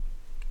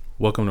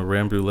Welcome to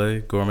Ram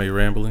Brule Gourmet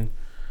Rambling.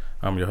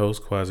 I'm your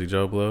host, Quasi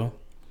Joe Blow.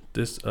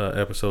 This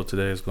episode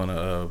today is going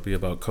to be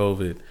about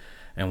COVID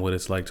and what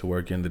it's like to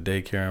work in the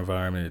daycare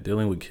environment,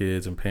 dealing with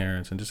kids and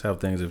parents, and just how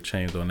things have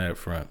changed on that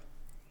front.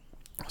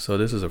 So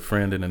this is a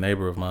friend and a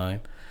neighbor of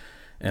mine.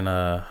 And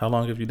how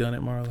long have you done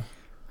it, Marla?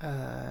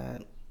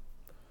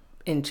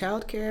 In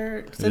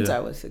childcare since Yeah. I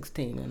was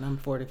 16, and I'm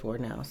 44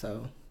 now.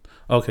 So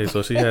Okay,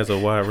 so she has a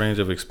wide range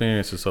of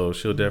experiences, so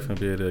she'll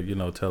definitely be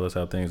able to, tell us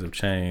how things have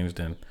changed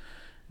and,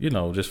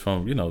 just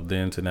from,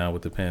 then to now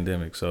with the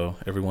pandemic. So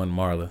everyone,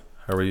 Marla,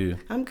 how are you?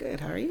 I'm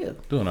good. How are you?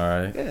 Doing all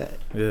right. Good.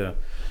 Yeah.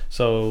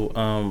 So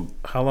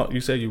how long,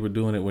 you said you were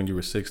doing it when you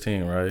were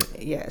 16, right?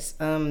 Yes.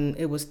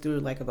 It was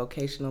through like a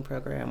vocational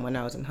program when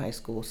I was in high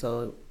school.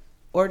 So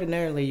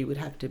ordinarily you would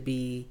have to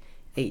be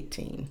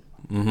 18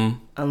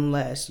 Mm-hmm.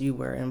 unless you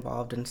were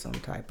involved in some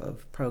type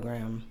of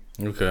program.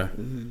 Okay.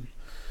 Mm-hmm.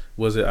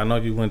 Was it, I know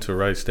you went to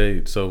Wright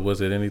State, so was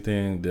it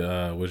anything,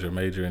 was your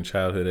major in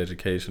childhood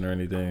education or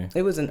anything?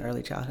 It was in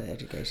early childhood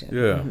education.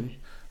 Yeah. Mhm.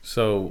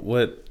 So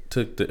what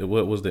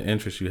was the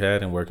interest you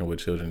had in working with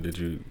children? Did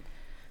you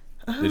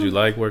Um,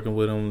 like working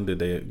with them? Did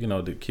they,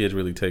 did kids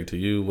really take to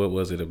you? What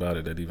was it about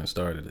it that even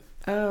started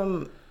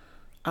it?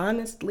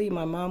 Honestly,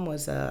 my mom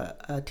was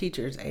a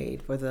teacher's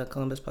aide for the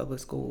Columbus Public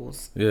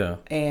Schools, Yeah.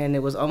 and it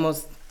was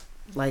almost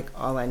like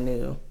all I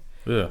knew.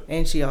 Yeah.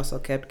 And she also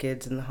kept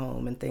kids in the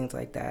home and things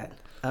like that.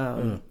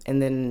 And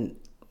then,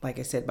 like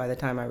I said, by the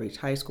time I reached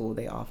high school,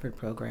 they offered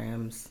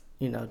programs,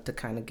 to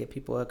kind of give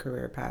people a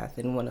career path.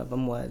 And one of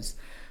them was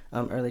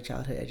early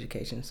childhood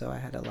education. So I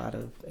had a lot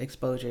of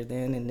exposure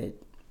then, and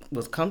it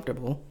was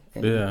comfortable.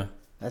 And Yeah.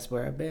 that's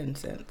where I've been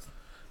since.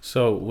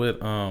 So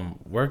with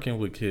working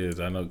with kids,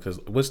 I know,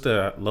 because what's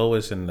the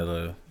lowest and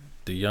the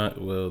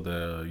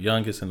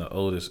youngest and the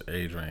oldest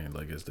age range?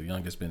 Like, is the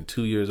youngest been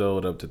 2 years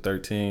old up to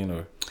 13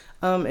 or?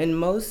 In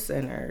most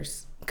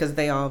centers, because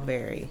they all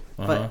vary,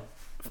 but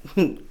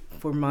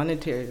for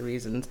monetary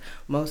reasons,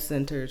 most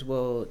centers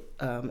will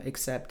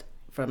accept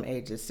from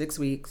ages 6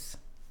 weeks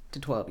to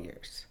 12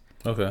 years.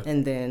 Okay.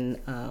 And then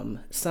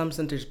some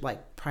centers,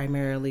 like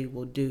primarily,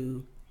 will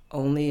do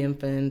only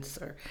infants,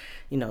 or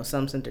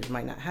some centers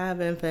might not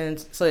have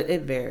infants, so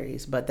it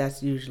varies, but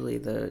that's usually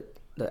the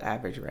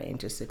average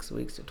range is 6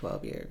 weeks to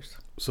 12 years.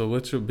 So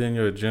what's been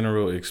your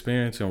general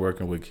experience in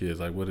working with kids?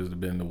 Like, what has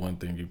been the one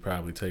thing you've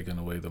probably taken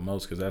away the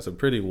most? Because that's a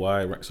pretty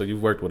wide. So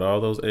you've worked with all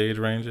those age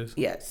ranges.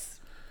 Yes.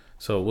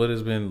 So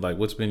what's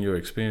been your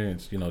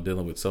experience,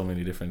 dealing with so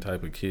many different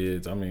type of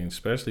kids? I mean,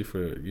 especially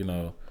for,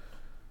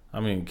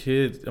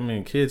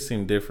 kids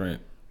seem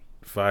different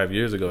 5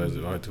 years ago as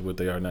to what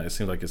they are now. It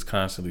seems like it's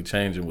constantly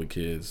changing with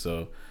kids.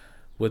 So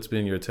what's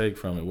been your take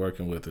from it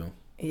working with them?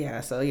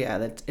 Yeah, so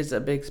it's a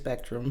big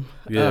spectrum.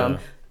 Yeah.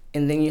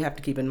 And then you have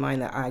to keep in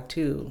mind that I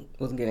too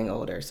was getting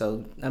older.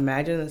 So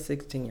imagine a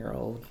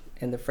 16-year-old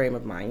in the frame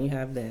of mind you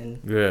have then,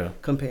 Yeah.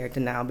 compared to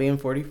now being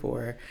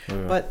 44.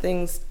 Yeah. But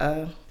things,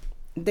 that's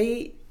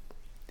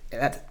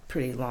a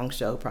pretty long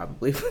show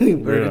probably if we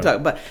were to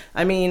talk. But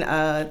I mean,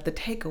 the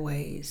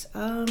takeaways.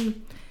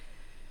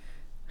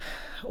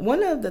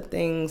 One of the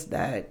things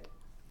that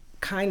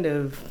kind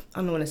of,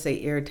 I don't want to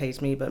say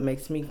irritates me, but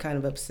makes me kind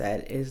of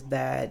upset is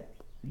that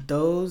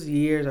those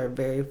years are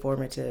very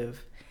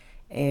formative,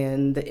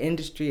 and the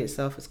industry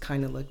itself is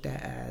kind of looked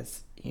at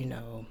as,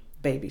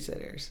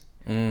 babysitters.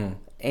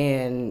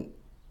 And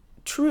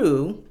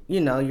true,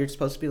 you're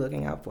supposed to be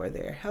looking out for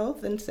their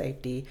health and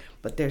safety,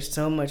 but there's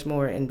so much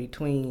more in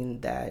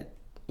between that,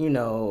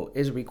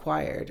 is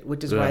required,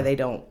 which is why they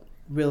don't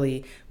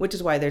really, which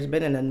is why there's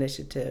been an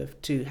initiative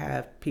to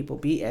have people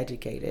be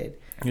educated.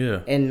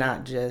 Yeah. And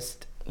not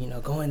just,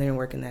 go in there and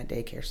work in that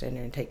daycare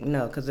center and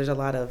because there's a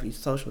lot of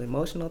social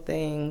emotional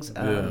things.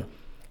 Yeah.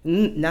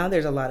 Now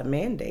there's a lot of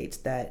mandates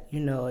that,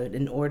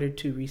 in order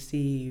to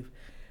receive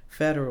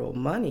federal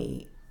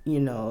money,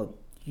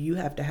 you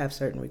have to have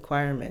certain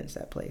requirements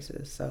at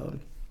places. So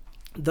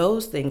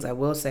those things I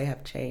will say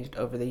have changed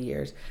over the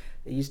years.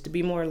 It used to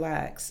be more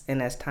lax,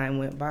 and as time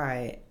went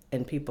by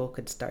and people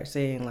could start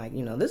saying like,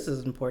 this is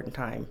an important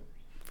time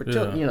for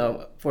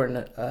children, for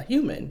a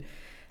human.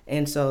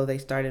 And so they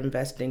started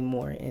investing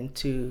more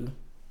into,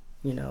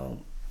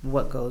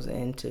 what goes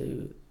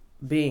into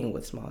being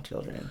with small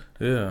children.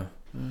 Yeah.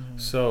 Mm-hmm.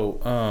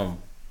 So,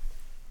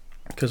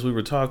 because we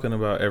were talking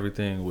about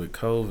everything with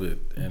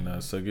COVID,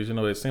 and so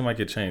it seemed like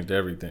it changed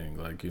everything.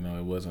 Like, it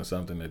wasn't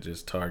something that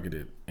just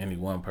targeted any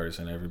one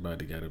person.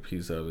 Everybody got a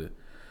piece of it.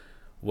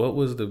 What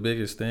was the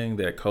biggest thing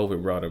that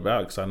COVID brought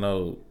about? Because I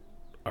know,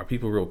 are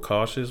people real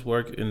cautious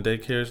work in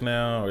daycares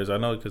now?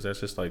 Or because that's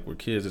just like where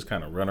kids just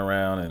kind of run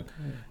around and,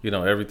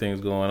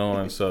 everything's going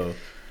on. So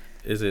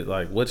is it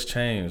like, what's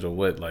changed or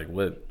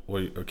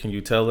or can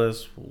you tell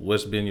us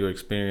what's been your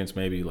experience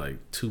maybe like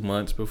 2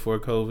 months before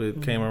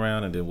COVID came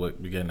around, and then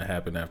what began to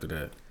happen after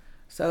that?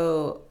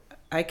 So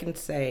I can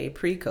say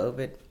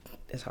pre-COVID,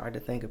 it's hard to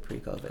think of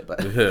pre-COVID,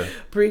 but Yeah.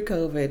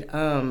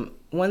 pre-COVID,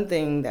 one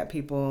thing that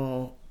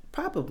people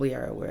probably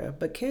are aware of,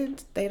 but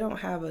kids, they don't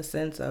have a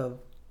sense of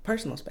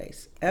personal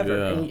space ever.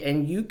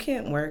 And you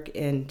can't work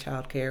in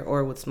childcare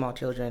or with small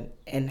children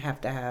and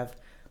have to have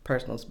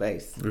personal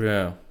space.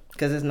 Yeah.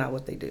 Because it's not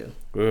what they do.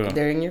 Yeah.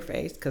 They're in your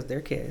face because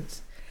they're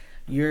kids.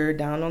 You're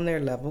down on their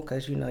level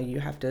because, you know, you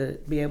have to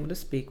be able to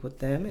speak with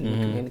them and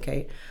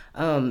communicate.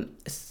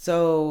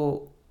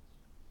 So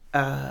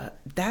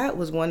that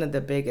was one of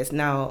the biggest.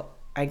 Now,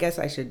 I guess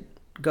I should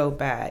go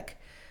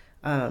back.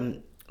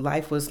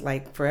 Life was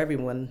like for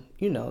everyone,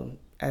 you know,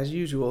 as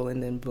usual.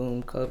 And then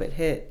boom, COVID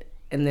hit.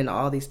 And then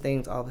all these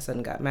things all of a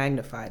sudden got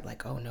magnified.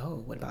 Like, oh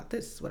no, what about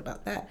this? What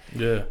about that?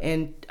 Yeah.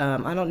 And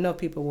I don't know if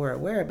people were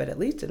aware, but at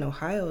least in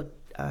Ohio,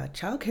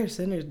 childcare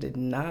centers did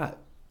not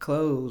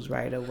close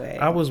right away.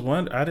 I was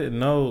wondering. I didn't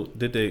know.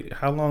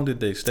 How long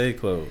did they stay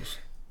closed?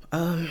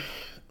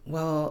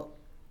 Well,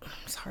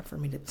 it's hard for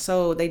me to.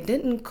 So they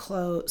didn't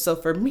close. So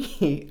for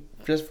me,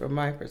 just from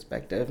my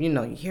perspective, you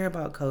know, you hear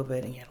about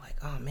COVID and you're like,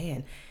 oh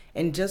man.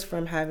 And just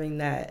from having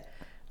that,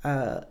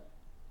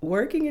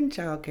 working in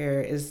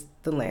childcare is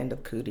the land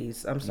of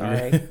cooties. I'm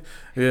sorry.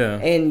 Yeah.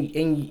 And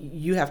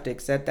you have to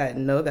accept that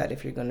and know that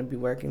if you're going to be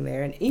working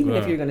there, and even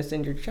if you're going to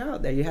send your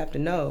child there, you have to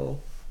know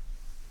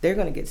they're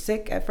going to get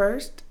sick at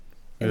first,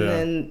 and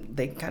then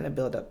they kind of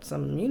build up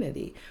some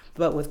immunity.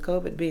 But with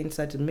COVID being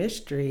such a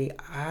mystery,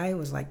 I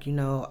was like, you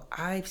know,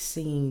 I've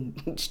seen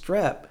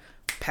strep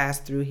pass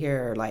through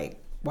here like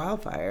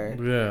wildfire.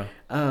 Yeah.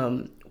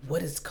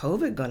 What is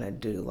COVID gonna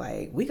do?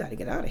 Like, we got to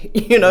get out of here.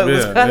 You know, it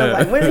was kind of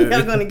like, when are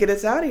y'all gonna get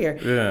us out of here?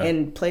 Yeah.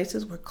 And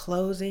places were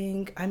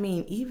closing. I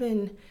mean,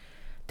 even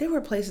there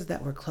were places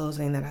that were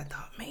closing that I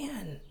thought,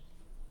 man,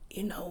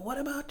 you know, what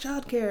about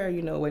childcare?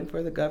 You know, waiting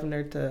for the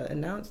governor to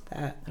announce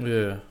that.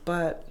 Yeah.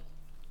 But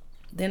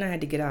then I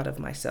had to get out of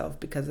myself,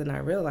 because then I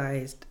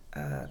realized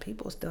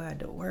people still had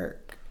to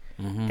work.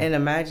 And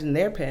imagine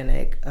their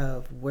panic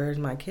of, where's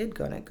my kid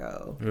gonna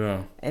go?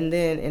 Yeah. And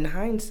then in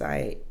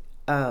hindsight,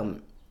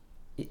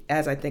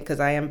 as I think, because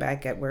I am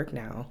back at work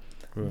now,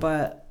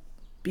 but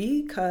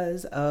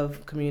because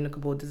of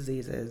communicable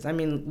diseases, I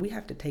mean, we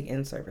have to take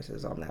in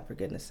services on that, for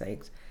goodness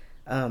sakes,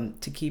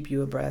 to keep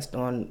you abreast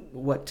on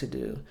what to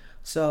do.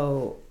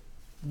 So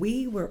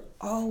we were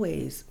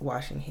always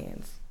washing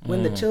hands.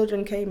 When the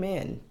children came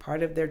in,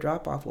 part of their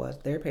drop-off was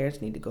their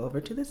parents need to go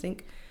over to the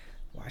sink,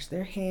 wash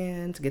their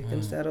hands, get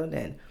them settled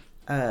in.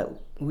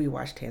 We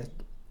washed hands,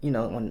 you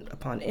know,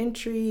 upon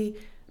entry,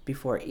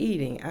 before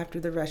eating, after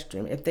the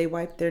restroom. If they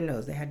wiped their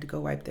nose, they had to go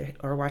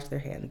wash their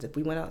hands. If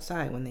we went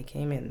outside when they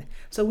came in.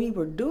 So we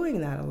were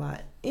doing that a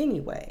lot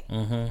anyway.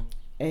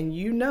 And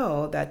you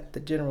know that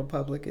the general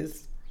public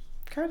is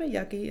kind of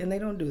yucky and they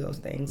don't do those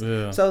things.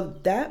 Yeah. So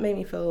that made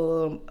me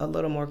feel a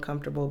little more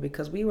comfortable,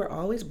 because we were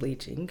always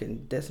bleaching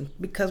and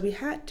because we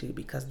had to,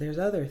 because there's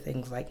other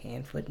things like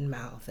hand, foot, and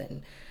mouth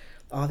and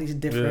all these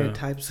different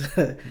types.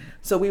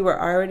 So we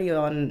were already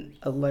on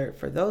alert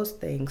for those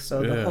things.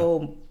 So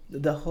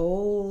the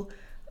whole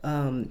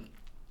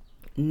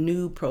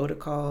new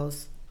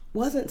protocols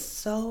wasn't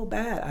so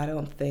bad, I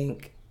don't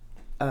think,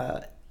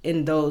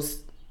 in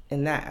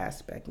that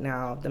aspect.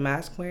 Now, the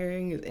mask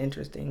wearing is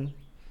interesting.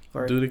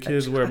 Do the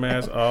kids wear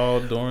masks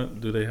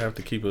do they have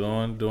to keep it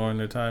on during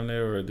their time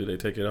there, or do they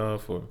take it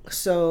off? Or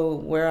so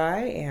where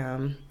I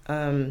am,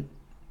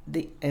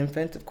 the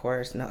infants, of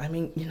course, no. I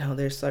mean, you know,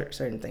 there's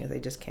certain things they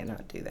just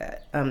cannot do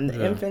that.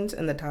 The infants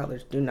and the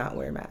toddlers do not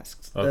wear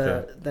masks.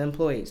 Okay. The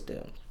employees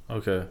do.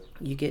 Okay.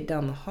 You get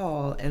down the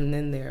hall, and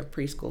then there are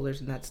preschoolers,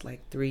 and that's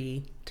like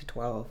 3 to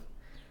 12,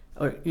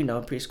 or, you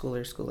know,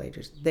 preschoolers, school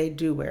agers. They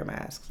do wear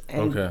masks,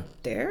 and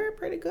they're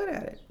pretty good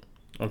at it.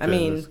 Okay. I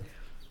mean,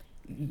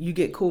 you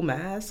get cool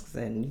masks,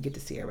 and you get to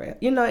see around,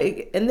 you know,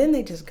 and then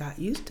they just got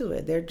used to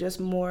it. They're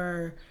just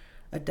more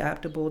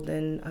adaptable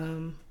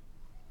than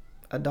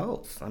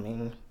adults. I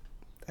mean,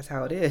 that's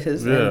how it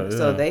is.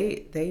 So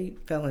they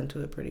fell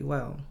into it pretty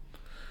well.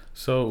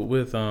 So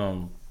with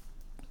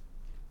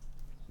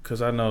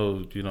because I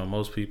know, you know,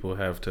 most people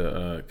have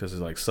to, because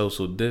it's like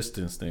social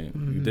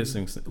distancing,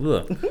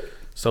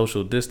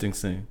 social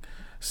distancing.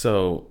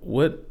 So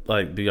what,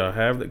 like, do y'all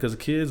have that? Because the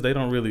kids, they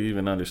don't really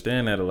even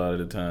understand that a lot of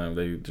the time.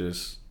 They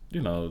just,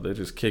 you know, they're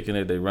just kicking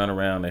it. They run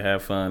around, they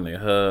have fun, they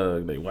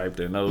hug, they wipe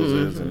their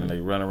noses, and then they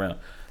run around.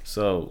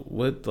 So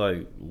what,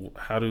 like,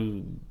 how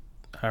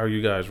are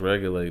you guys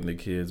regulating the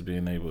kids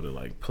being able to,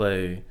 like,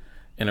 play,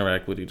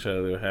 interact with each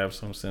other, have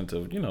some sense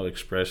of, you know,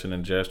 expression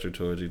and gesture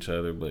towards each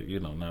other, but, you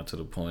know, not to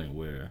the point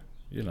where,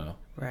 you know.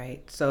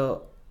 Right.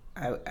 So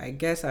I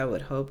guess I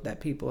would hope that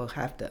people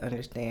have to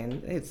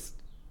understand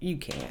you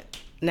can't.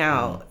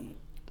 Now,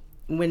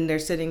 when they're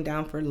sitting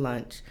down for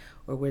lunch,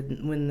 or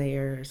when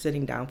they're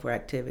sitting down for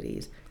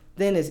activities,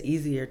 then it's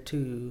easier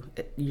to,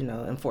 you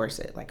know, enforce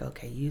it. Like,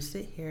 okay, you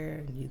sit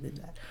here and you do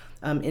that.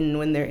 And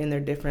when they're in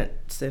their different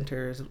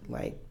centers,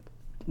 like,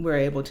 we're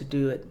able to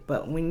do it.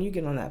 But when you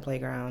get on that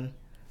playground,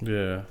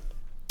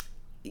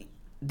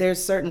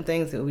 there's certain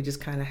things that we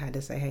just kind of had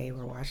to say, hey,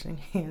 we're washing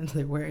hands,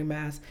 they're wearing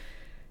masks.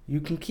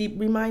 You can keep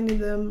reminding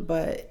them,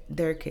 but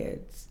they're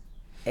kids.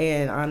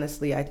 And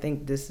honestly, I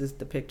think this is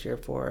the picture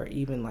for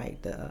even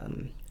like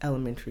the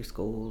elementary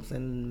schools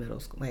and middle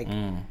school. Like,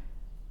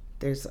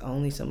 there's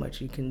only so much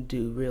you can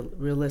do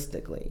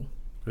realistically.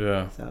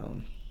 Yeah.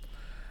 So,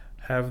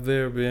 Have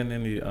there been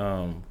any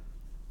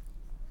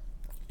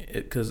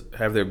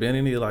have there been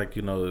any, like,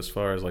 as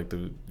far as like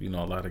the, a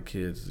lot of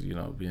kids,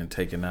 being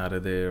taken out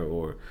of there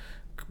or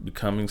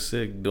becoming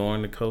sick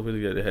during the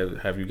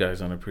COVID? Have you guys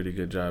done a pretty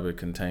good job at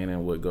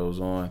containing what goes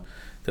on?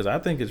 Because I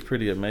think it's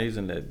pretty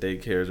amazing that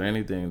daycares or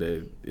anything,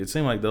 that it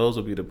seems like those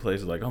will be the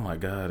places like, oh my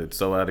God, it's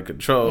so out of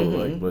control.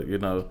 Like, but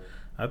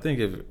I think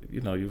if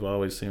you've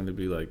always seemed to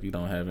be like, you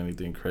don't have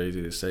anything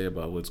crazy to say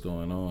about what's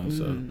going on.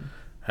 So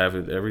have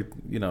it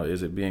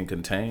is it being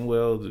contained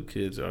well? The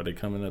kids, are they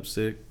coming up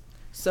sick?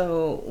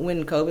 So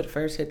when COVID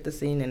first hit the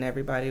scene and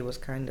everybody was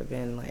kind of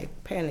in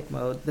like panic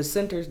mode, the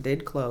centers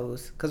did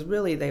close because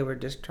really they were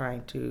just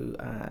trying to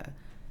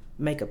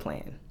make a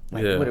plan.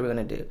 Like, what are we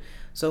going to do?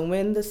 So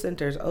when the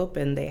centers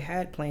opened, they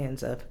had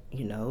plans of,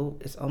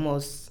 it's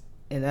almost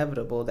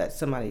inevitable that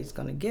somebody's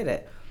going to get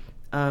it.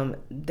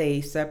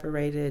 They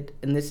separated,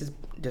 and this is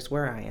just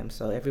where I am,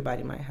 so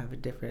everybody might have a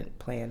different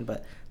plan,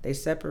 but they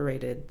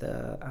separated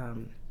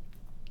the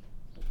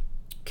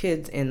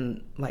kids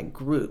in like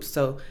groups.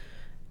 So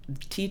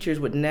teachers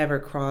would never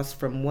cross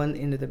from one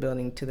end of the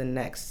building to the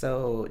next.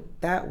 So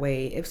that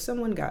way, if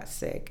someone got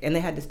sick, and they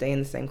had to stay in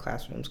the same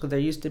classrooms, because there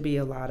used to be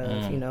a lot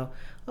of,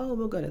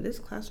 we'll go to this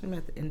classroom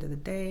at the end of the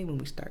day when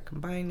we start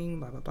combining,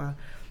 blah, blah, blah.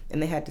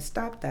 And they had to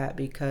stop that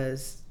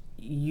because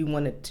you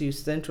wanted to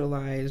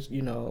centralize,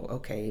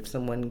 okay, if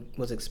someone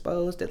was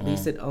exposed, at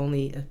least it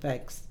only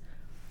affects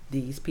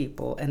these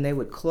people. And they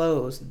would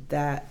close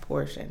that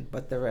portion,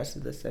 but the rest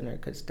of the center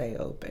could stay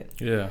open.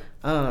 Yeah.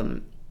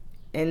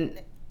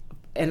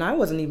 And I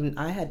wasn't even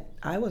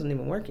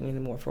working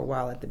anymore for a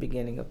while at the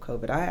beginning of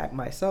COVID. I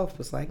myself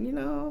was like,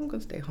 I'm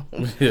gonna stay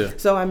home. Yeah.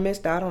 So I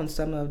missed out on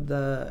some of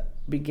the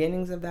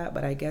beginnings of that.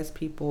 But I guess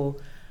people,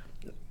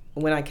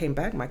 when I came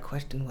back, my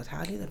question was,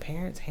 how do the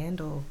parents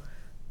handle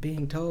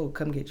being told,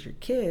 come get your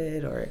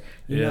kid, or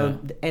you know?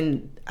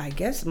 And I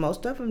guess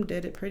most of them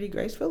did it pretty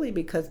gracefully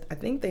because I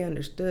think they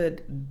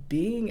understood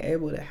being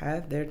able to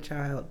have their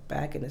child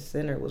back in the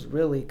center was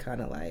really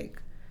kind of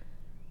like,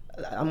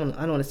 I don't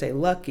want to say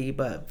lucky,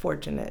 but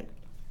fortunate,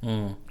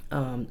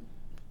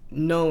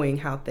 knowing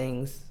how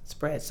things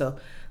spread. So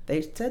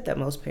they said that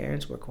most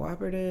parents were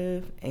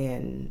cooperative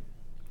and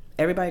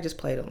everybody just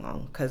played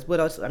along. Because what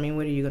else? I mean,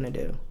 what are you going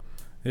to do?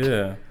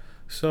 Yeah.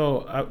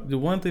 So the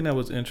one thing that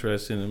was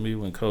interesting to me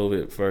when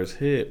COVID first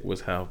hit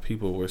was how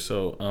people were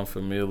so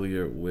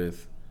unfamiliar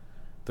with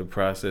the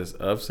process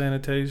of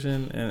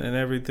sanitation and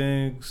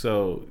everything.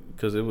 So,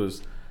 because it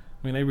was,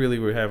 they really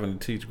were having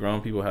to teach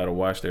grown people how to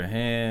wash their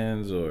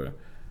hands, or,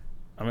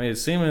 it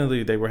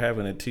seemingly they were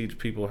having to teach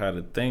people how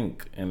to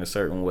think in a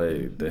certain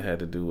way that had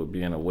to do with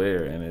being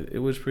aware. And it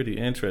was pretty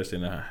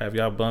interesting. Have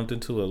y'all bumped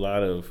into a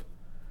lot of,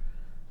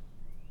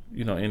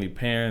 any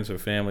parents or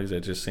families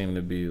that just seem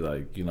to be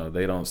like,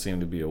 they don't seem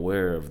to be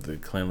aware of the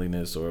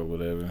cleanliness or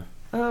whatever?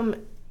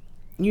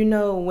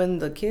 When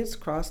the kids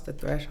cross the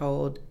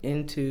threshold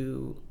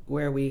into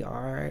where we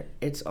are,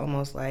 it's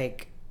almost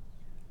like,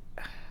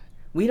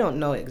 we don't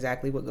know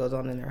exactly what goes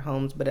on in their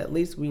homes, but at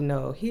least we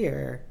know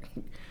here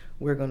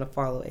we're going to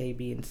follow A,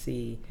 B, and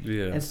C.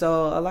 Yeah. And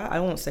so I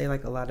won't say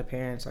like a lot of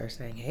parents are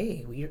saying,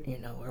 hey, we're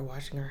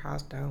washing our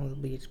house down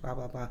with bleach, blah,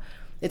 blah, blah.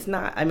 It's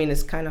not,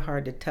 it's kind of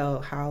hard to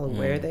tell how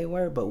aware they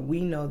were, but we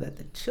know that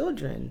the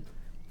children,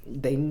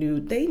 they've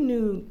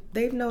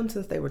known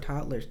since they were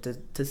toddlers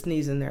to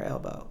sneeze in their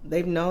elbow.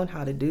 They've known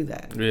how to do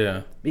that.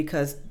 Yeah.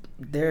 Because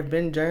there have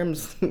been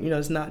germs,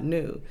 it's not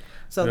new.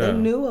 So they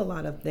knew a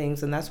lot of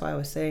things, and that's why I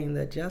was saying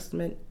the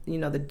adjustment,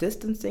 the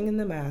distancing and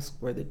the mask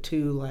were the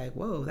two, like,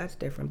 whoa, that's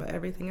different. But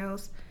everything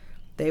else,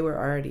 they were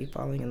already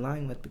falling in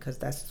line with, because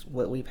that's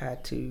what we've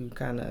had to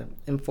kind of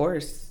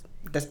enforce.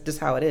 That's just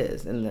how it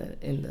is in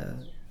the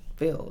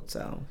field.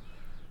 So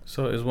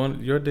is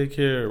your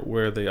daycare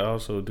where they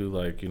also do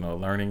like,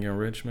 learning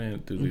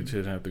enrichment? Do the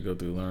children have to go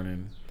through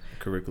learning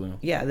curriculum?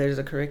 Yeah, there's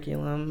a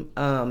curriculum.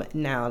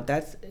 Now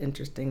that's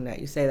interesting that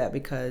you say that,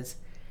 because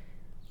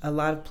a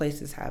lot of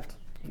places have,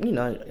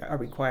 are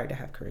required to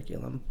have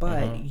curriculum,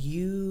 but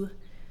you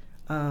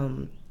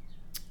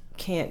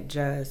can't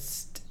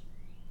just,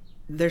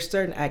 there's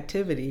certain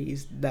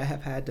activities that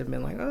have had to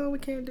been like, oh, we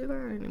can't do that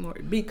anymore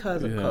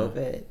because of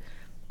COVID.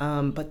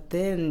 But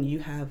then you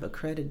have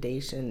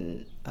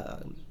accreditation,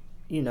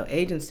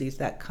 agencies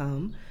that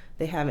come.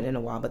 They haven't in a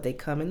while, but they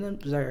come and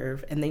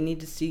observe, and they need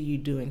to see you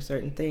doing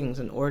certain things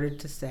in order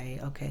to say,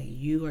 okay,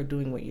 you are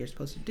doing what you're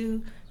supposed to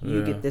do.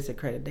 You get this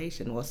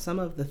accreditation. Well, some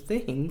of the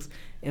things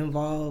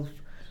involve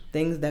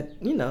things that,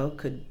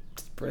 could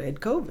spread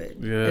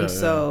COVID. And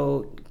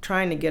so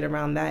trying to get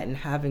around that and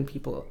having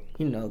people,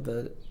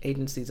 the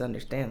agencies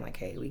understand, like,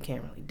 hey, we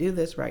can't really do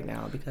this right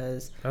now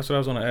because... That's what I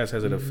was going to ask.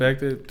 Has it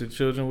affected the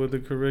children with the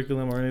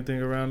curriculum or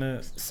anything around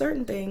that?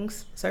 Certain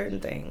things.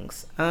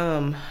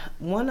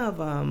 One of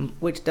them,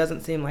 which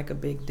doesn't seem like a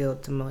big deal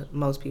to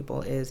most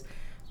people, is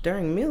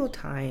during meal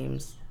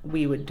times,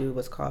 we would do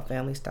what's called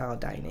family style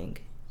dining.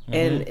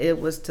 And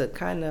it was to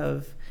kind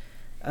of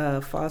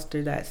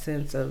foster that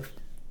sense of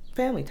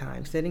family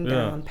time, sitting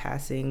down,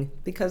 passing,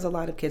 because a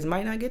lot of kids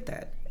might not get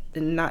that.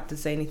 And not to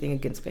say anything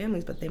against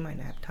families, but they might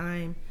not have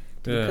time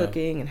to be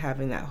cooking and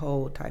having that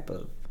whole type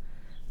of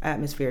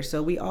atmosphere.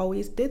 So we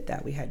always did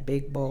that. We had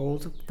big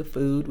bowls of the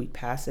food. We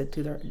pass it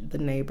to the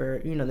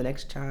neighbor, the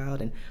next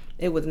child, and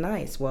it was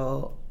nice.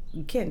 Well,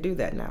 you can't do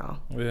that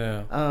now.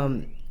 Yeah.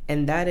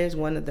 And that is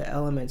one of the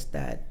elements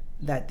that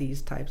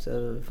these types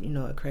of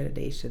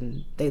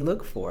accreditation they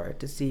look for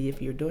to see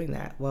if you're doing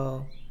that.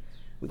 Well,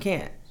 we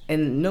can't,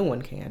 and no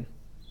one can.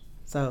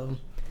 So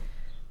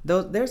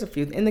there's a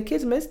few, and the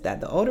kids miss that.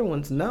 The older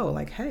ones know,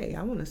 like, hey,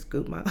 I want to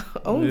scoop my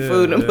own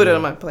food and put it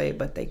on my plate,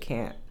 but they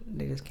can't.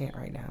 They just can't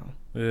right now.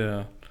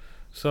 Yeah.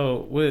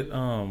 So with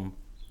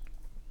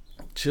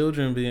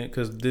children being,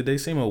 because did they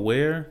seem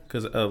aware?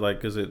 Because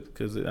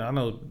I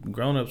know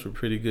grown-ups were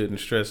pretty good and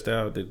stressed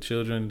out. That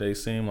children, they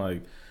seem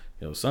like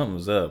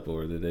something's up,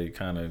 or did they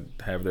kind of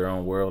have their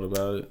own world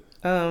about it?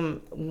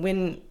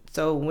 When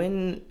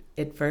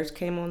it first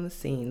came on the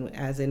scene,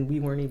 as in we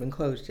weren't even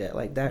closed yet,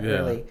 like that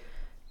early,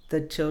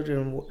 the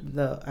children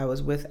I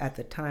was with at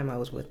the time, I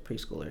was with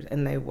preschoolers,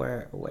 and they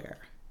were aware.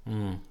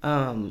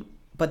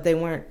 But they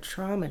weren't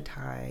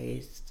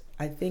traumatized,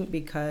 I think,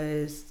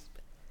 because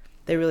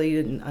they really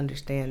didn't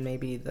understand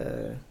maybe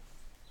the,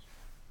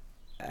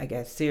 I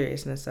guess,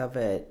 seriousness of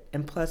it.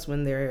 And plus,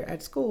 when they're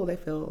at school, they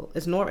feel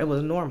it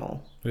was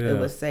normal. It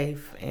was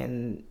safe,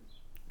 and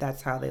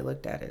that's how they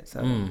looked at it.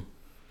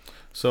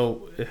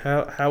 So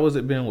how has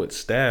it been with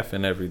staff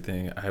and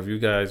everything? Have you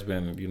guys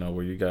been,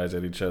 were you guys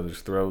at each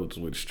other's throats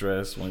with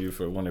stress when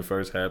it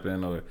first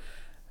happened, or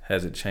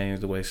has it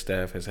changed the way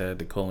staff has had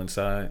to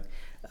coincide?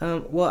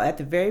 Well, at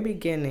the very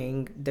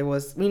beginning, there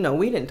was, we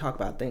didn't talk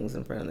about things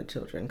in front of the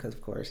children, because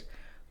of course,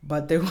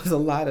 but there was a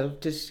lot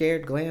of just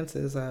shared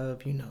glances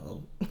of,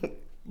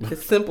 the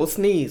simple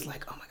sneeze,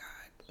 like, oh my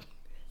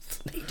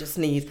God, they just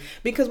sneezed,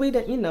 because we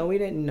didn't know.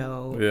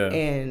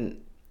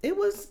 And it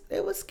was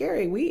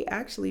scary.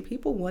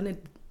 People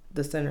wanted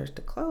the centers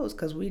to close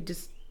because we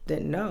just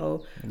didn't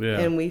know.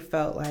 And we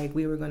felt like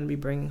we were going to be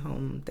bringing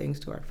home things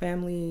to our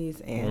families,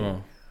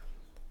 and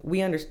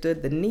we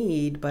understood the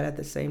need, but at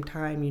the same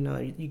time,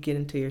 you get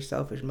into your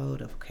selfish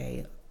mode of,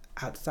 okay,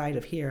 outside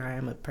of here, I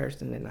am a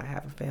person and I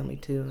have a family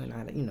too, and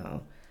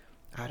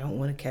I don't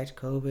want to catch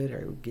COVID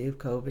or give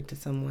COVID to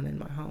someone in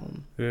my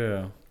home.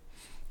 Yeah.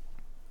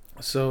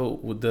 So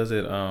does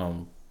it,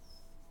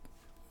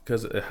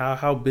 because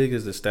how big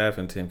is the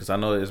staffing team? Because I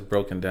know it's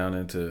broken down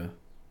into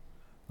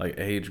like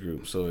age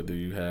groups. So do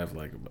you have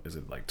is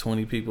it like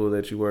 20 people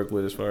that you work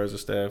with as far as the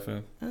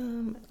staffing?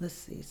 Let's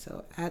see.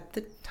 So at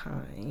the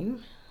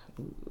time,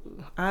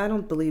 I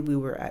don't believe we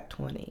were at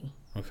 20.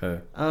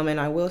 Okay. And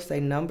I will say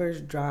numbers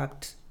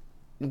dropped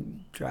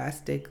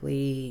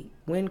drastically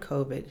when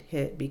COVID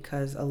hit,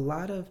 because a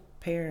lot of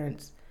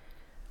parents,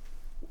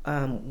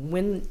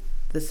 when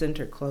the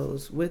center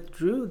closed,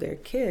 withdrew their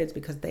kids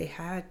because they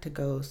had to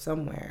go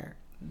somewhere.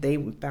 They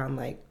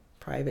found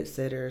private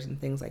sitters and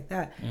things like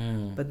that.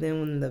 But then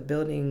when the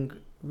building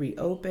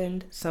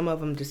reopened, some of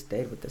them just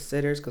stayed with the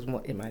sitters because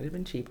it might have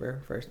been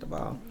cheaper, first of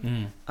all.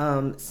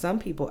 Some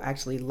people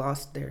actually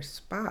lost their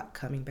spot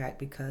coming back,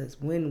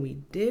 because when we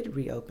did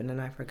reopen,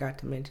 and I forgot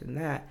to mention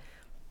that,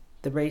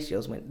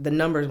 the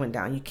numbers went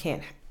down.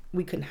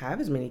 We couldn't have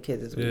as many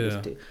kids as we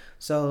used to.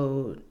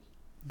 So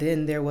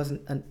then there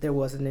wasn't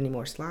any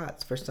more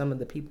slots for some of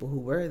the people who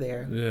were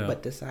there,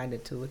 but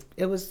decided to.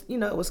 It was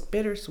it was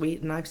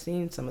bittersweet, and I've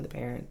seen some of the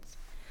parents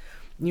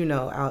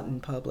out in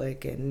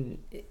public, and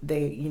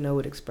they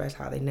would express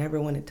how they never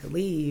wanted to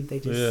leave. They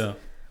just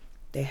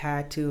they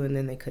had to, and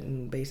then they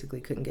couldn't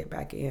get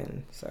back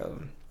in.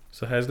 So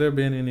has there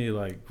been any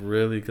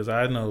really, because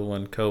I know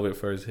when COVID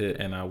first hit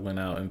and I went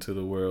out into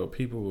the world,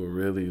 people were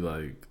really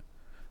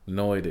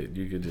annoyed it.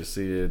 You could just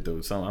see it.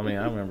 I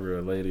remember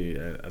a lady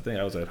I think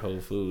I was at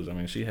Whole Foods.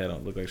 she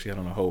looked like she had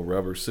on a whole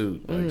rubber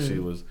suit. She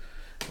was.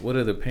 What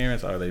are the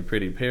parents? Are they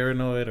pretty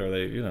paranoid? Are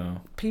they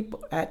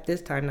people at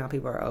this time now?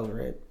 People are over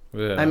it.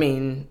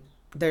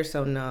 They're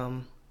so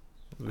numb.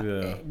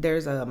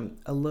 There's a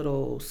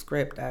little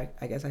script,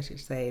 I guess I should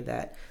say,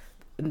 that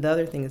the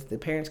other thing is the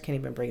parents can't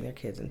even bring their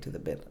kids into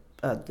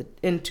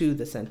into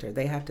the center.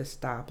 They have to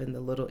stop in the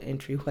little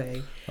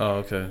entryway. Oh,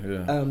 okay,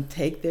 yeah.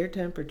 Take their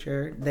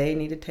temperature. They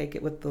need to take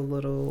it with the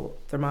little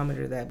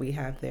thermometer that we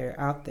have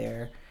out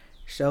there.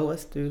 Show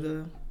us through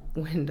the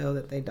window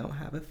that they don't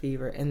have a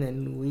fever, and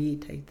then we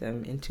take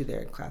them into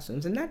their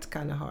classrooms. And that's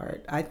kind of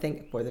hard, I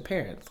think, for the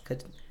parents,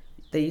 because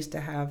they used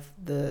to have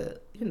the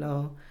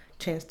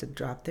chance to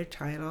drop their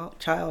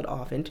child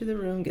off into the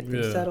room, get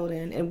them settled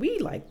in, and we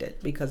liked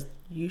it because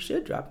you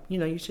should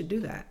you should do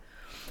that.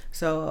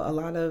 So a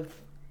lot of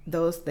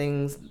those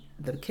things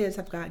the kids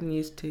have gotten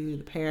used to,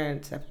 the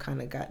parents have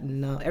kind of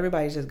gotten numb.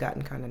 Everybody's just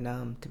gotten kind of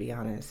numb, to be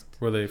honest.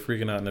 Were they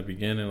freaking out in the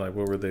beginning? What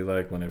were they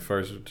like when it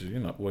first,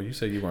 well, you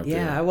said you weren't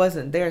there. Yeah, I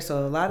wasn't there,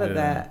 so a lot of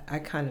that I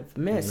kind of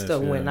missed. So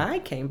when I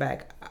came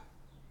back,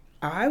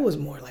 I was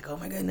more like, oh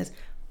my goodness.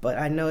 But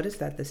I noticed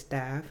that the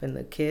staff and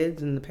the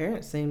kids and the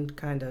parents seemed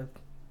kind of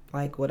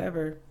like,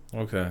 whatever.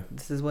 Okay.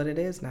 This is what it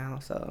is now,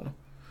 so.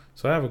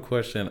 So I have a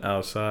question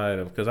outside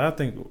of, because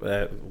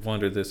I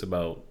wonder this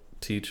about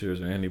teachers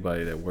or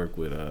anybody that work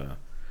with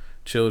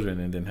children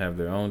and then have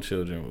their own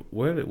children.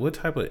 What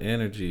type of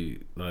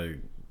energy, like,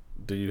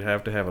 do you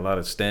have to have a lot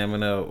of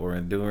stamina or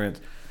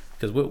endurance?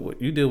 Because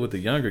what you deal with the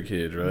younger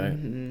kids, right?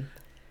 Mm-hmm.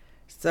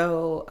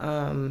 So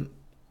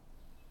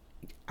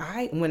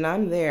when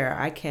I'm there,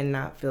 I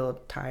cannot feel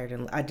tired,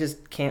 and I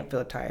just can't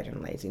feel tired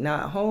and lazy. Now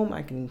at home,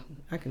 I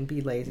can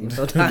be lazy and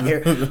feel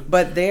tired,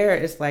 but there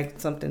it's like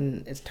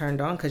something is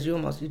turned on because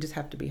you just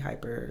have to be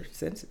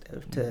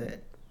hypersensitive to.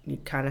 You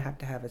kind of have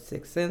to have a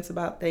sixth sense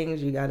about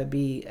things. You got to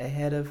be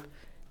ahead of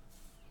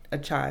a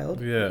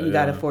child. Yeah, you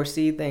got to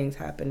foresee things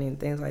happening,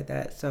 things like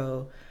that.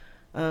 So,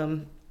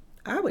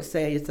 I would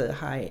say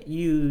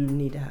you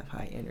need to have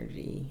high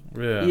energy.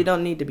 Yeah. You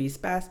don't need to be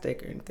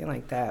spastic or anything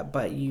like that,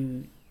 but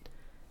you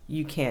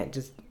can't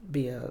just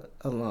be a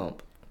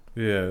lump.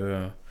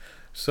 Yeah.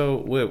 So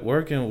with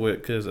working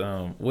with, because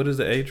what is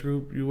the age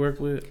group you work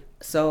with?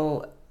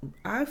 So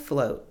I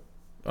float.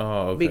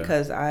 Oh, okay.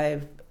 Because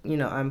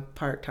I'm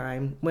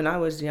part-time. When I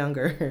was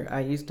younger,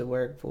 I used to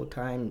work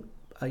full-time,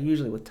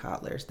 usually with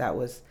toddlers. That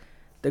was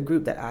the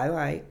group that I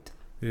liked.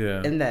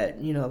 Yeah. And that,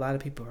 a lot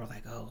of people were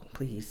like, oh,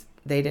 please.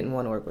 They didn't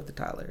want to work with the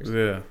toddlers.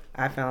 Yeah.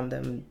 I found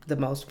them the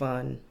most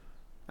fun.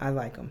 I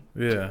like them.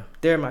 Yeah.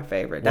 They're my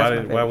favorite. That's my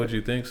favorite. Why would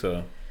you think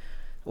so?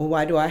 Well,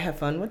 why do I have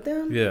fun with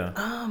them? Yeah.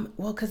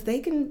 Well, because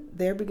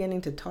they're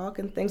beginning to talk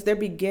and things. They're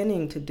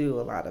beginning to do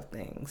a lot of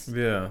things.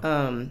 Yeah.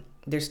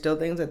 There's still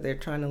things that they're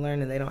trying to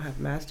learn and they don't have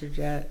mastered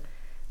yet.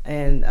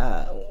 And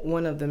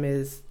one of them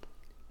is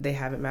they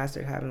haven't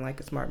mastered having like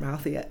a smart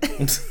mouth yet.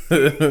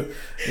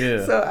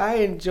 Yeah. So I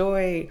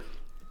enjoy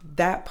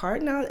that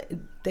part. Now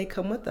they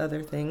come with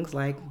other things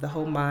like the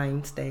whole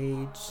mind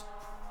stage,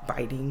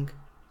 biting.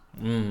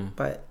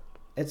 But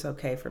it's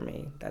okay for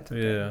me. That's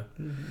okay. Yeah.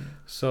 Mm-hmm.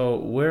 So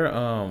where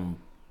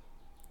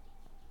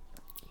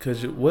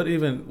cause what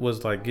even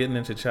was like getting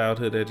into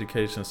childhood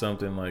education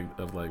something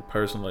like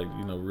personal,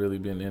 really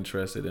being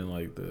interested in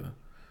like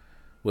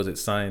was it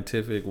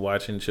scientific,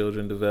 watching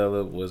children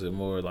develop? Was it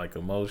more like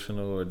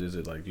emotional, or is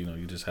it like,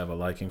 you just have a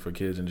liking for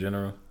kids in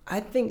general? I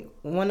think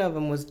one of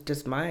them was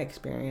just my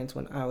experience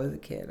when I was a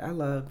kid. I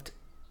loved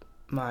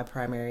my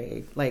primary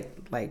age,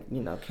 like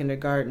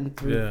kindergarten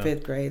through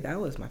fifth grade. That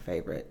was my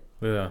favorite.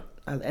 Yeah.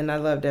 And I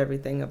loved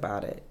everything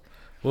about it.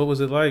 What was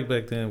it like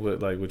back then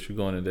with you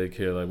going to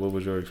daycare? Like, what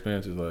was your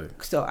experiences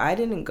like? So I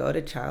didn't go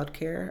to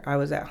childcare. I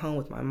was at home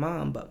with my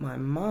mom, but my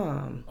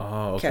mom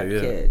kept yeah.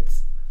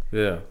 kids.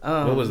 Yeah.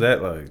 What was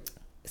that like?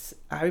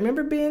 I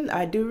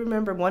do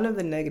remember one of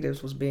the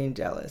negatives was being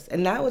jealous.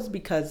 And that was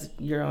because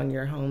you're on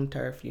your home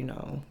turf, Yeah.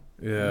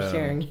 You're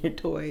sharing your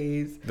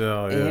toys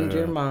and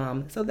your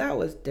mom. So that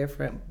was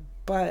different.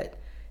 But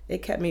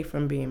it kept me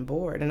from being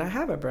bored. And I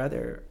have a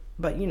brother,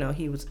 but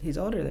he's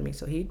older than me,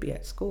 so he'd be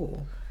at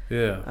school.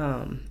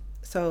 Yeah.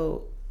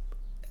 So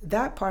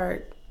that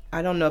part,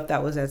 I don't know if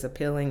that was as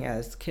appealing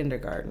as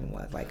kindergarten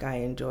was. Like, I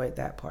enjoyed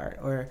that part.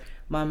 Or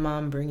my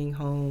mom bringing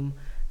home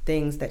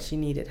things that she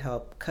needed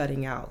help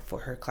cutting out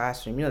for her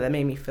classroom. That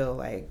made me feel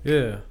like,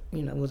 it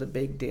was a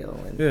big deal.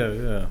 And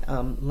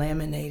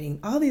laminating,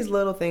 all these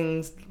little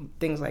things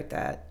like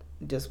that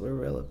just were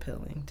real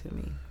appealing to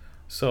me.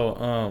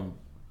 So,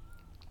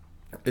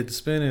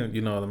 it's been, the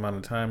amount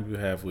of time you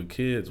have with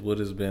kids, what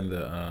has been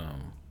the,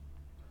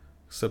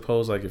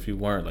 suppose like if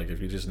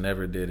you just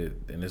never did it,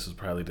 and this is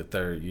probably the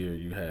third year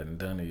you hadn't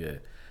done it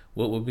yet,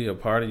 what would be a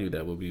part of you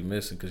that would be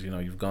missing? Because,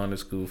 you've gone to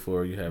school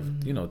you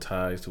have,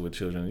 ties to with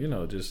children,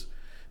 just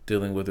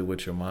dealing with it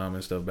with your mom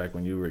and stuff back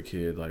when you were a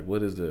kid. Like,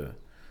 what is the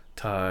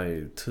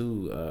tie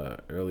to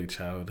early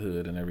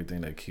childhood and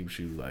everything that keeps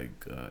you,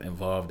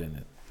 involved in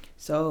it?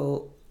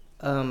 So,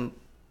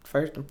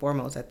 first and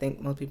foremost, I think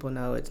most people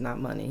know it's not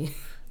money.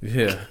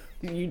 Yeah.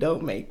 You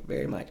don't make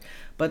very much.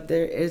 But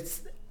it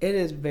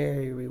is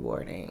very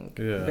rewarding,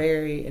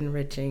 very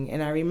enriching.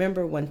 And I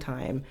remember one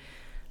time,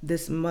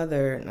 this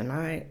mother, and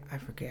I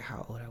forget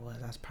how old I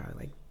was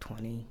probably like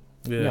 20,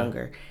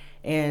 younger,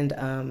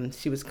 and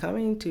she was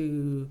coming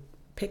to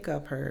pick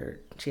up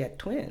she had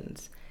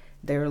twins.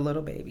 They were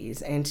little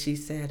babies, and she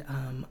said,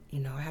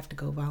 I have to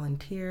go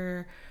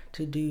volunteer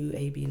to do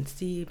A, B, and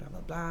C, blah,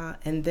 blah, blah.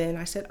 And then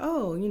I said,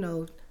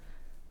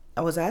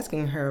 I was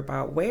asking her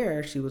about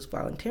where she was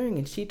volunteering,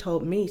 and she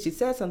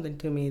said something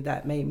to me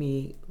that made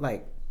me,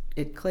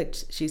 it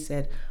clicked. She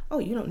said, oh,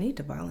 you don't need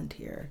to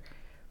volunteer.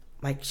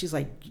 She's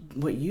like,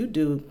 what you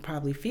do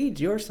probably feeds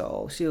your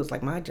soul. She was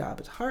like, my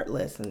job is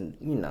heartless, and,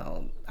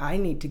 I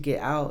need to get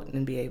out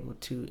and be able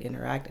to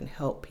interact and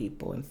help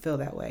people and feel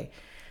that way.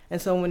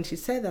 And so when she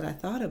said that, I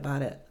thought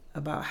about it,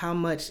 about how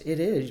much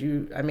it is.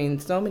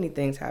 So many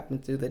things happen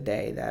through the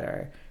day that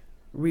are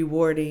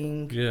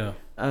rewarding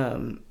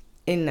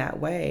in that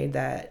way,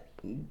 that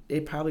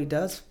it probably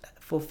does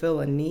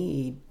fulfill a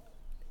need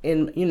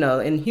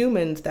in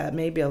humans that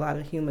maybe a lot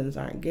of humans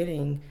aren't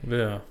getting.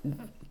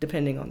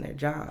 Depending on their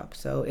job.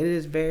 So it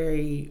is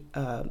very,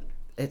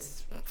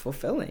 it's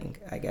fulfilling,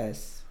 I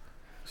guess.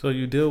 So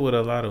you deal with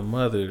a lot of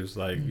mothers,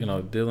 like, Mm-hmm. you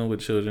know, dealing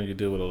with children, you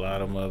deal with a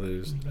lot of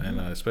mothers, Mm-hmm. and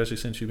especially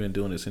since you've been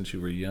doing it since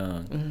you were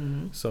young.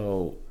 Mm-hmm.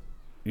 So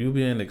you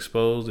being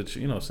exposed,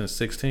 you know, since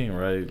 16,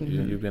 right?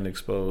 Mm-hmm. You've been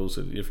exposed,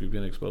 if you've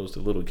been exposed to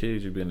little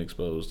kids, you've been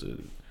exposed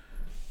to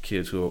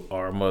kids who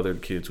are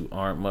mothered, kids who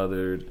aren't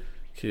mothered,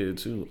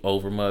 kids who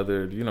over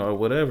mothered, you know, or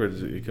whatever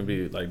it can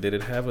be. Like, did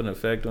it have an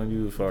effect on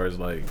you as far as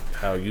like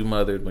how you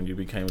mothered when you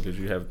became, because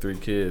you have 3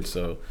 kids,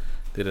 so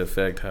did it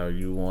affect how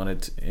you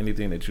wanted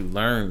anything that you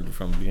learned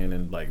from being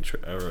in like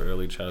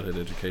early childhood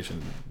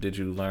education? Did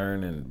you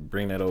learn and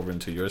bring that over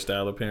into your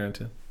style of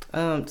parenting?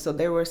 So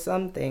there were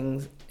some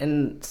things,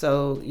 and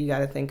so you got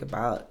to think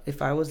about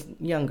if I was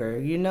younger.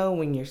 You know,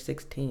 when you're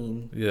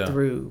 16 Yeah.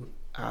 through,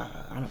 I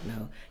don't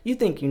know, you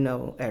think you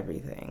know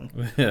everything.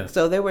 Yeah.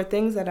 So there were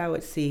things that I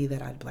would see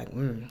that I'd be like,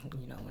 you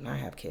know, when I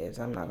have kids,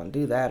 I'm not gonna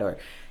do that, or,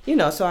 you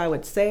know. So I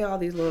would say all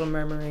these little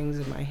murmurings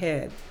in my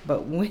head.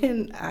 But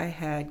when I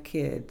had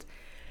kids,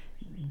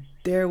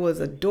 there was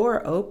a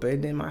door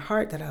opened in my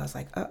heart that I was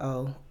like,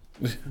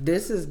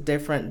 this is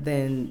different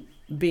than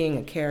being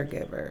a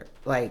caregiver.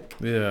 Like,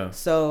 Yeah.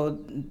 so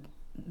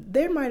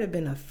there might have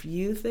been a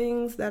few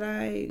things that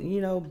I,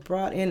 you know,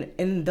 brought in,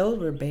 and those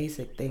were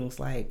basic things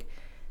like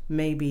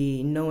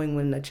maybe knowing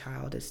when the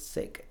child is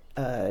sick,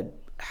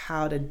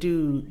 how to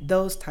do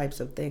those types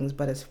of things.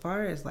 But as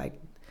far as like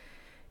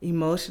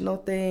emotional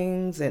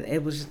things, and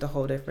it was just a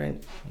whole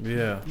different.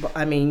 Yeah.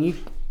 I mean,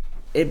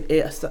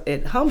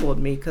 it humbled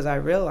me because I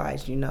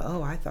realized, you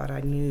know, I thought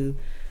I knew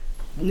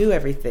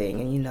everything,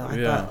 and you know,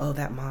 I thought,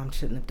 that mom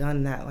shouldn't have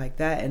done that like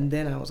that, and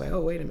then I was like,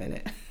 wait a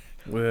minute.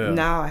 Yeah.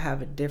 Now I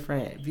have a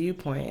different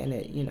viewpoint, and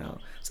it, you know,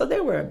 so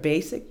there were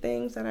basic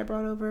things that I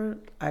brought over,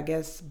 I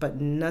guess, but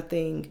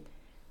nothing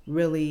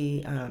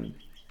really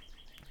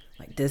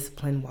like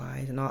discipline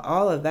wise, and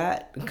all of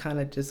that kind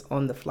of just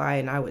on the fly.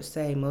 And I would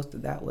say most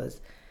of that was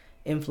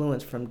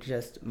influenced from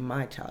just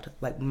my childhood,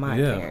 like my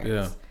parents.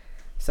 Yeah.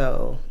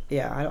 So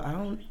yeah, I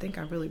don't think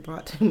I really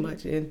brought too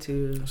much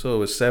into. So it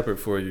was separate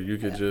for you. You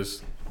could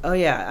just. Oh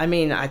yeah, I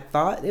mean, I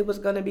thought it was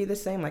gonna be the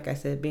same. Like I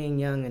said, being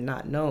young and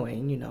not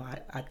knowing, you know,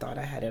 I thought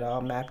I had it all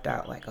mapped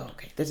out. Like,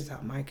 okay, this is how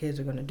my kids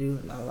are gonna do,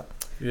 and blah, blah.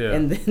 Yeah.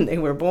 And then they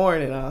were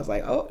born, and I was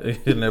like, oh,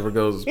 It never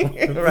goes.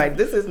 right.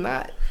 This is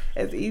not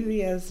as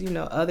easy as, you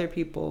know, other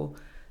people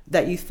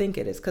that you think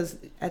it is. Because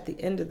at the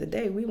end of the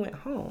day, we went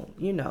home.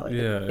 You know,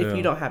 if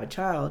you don't have a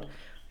child,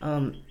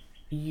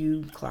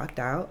 you clocked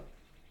out,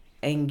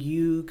 and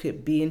you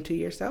could be into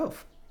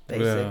yourself.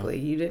 Basically,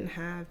 you didn't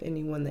have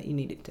anyone that you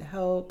needed to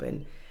help,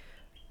 and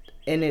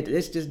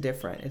it's just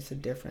different. It's a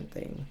different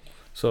thing.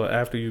 So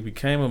after you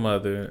became a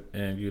mother,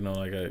 and you know,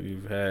 like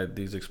you've had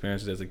these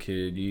experiences as a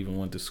kid, you even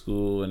went to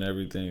school and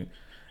everything,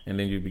 and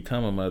then you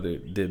become a mother.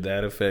 Did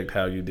that affect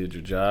how you did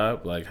your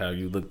job, like how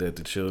you looked at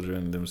the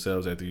children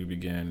themselves after you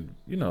began,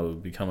 you know,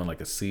 becoming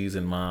like a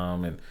seasoned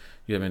mom, and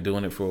you have been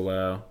doing it for a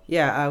while?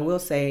 Yeah, I will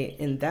say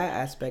in that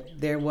aspect,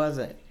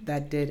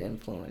 that did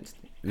influence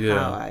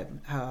how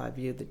I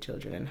viewed the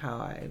children and how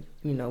I,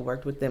 you know,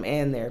 worked with them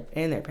and their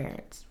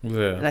parents.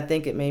 Yeah. And I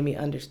think it made me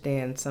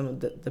understand some of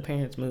the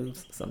parents'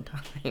 moves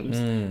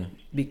sometimes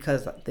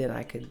because then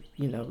I could,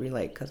 you know,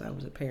 relate because I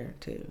was a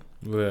parent too.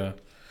 Yeah.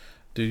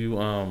 Do you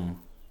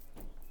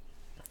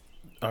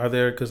are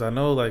there, because I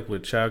know like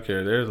with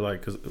childcare, there's like,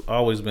 because it's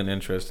always been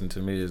interesting to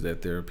me is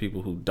that there are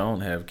people who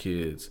don't have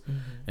kids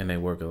and they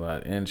work a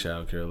lot in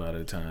childcare a lot of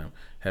the time.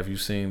 Have you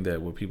seen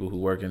that with people who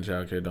work in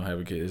childcare don't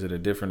have a kid? Is it a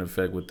different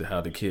effect with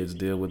how the kids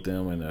deal with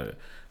them? And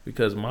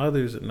because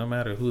mothers, no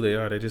matter who they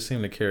are, they just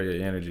seem to carry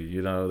an energy.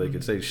 You know, they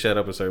could say shut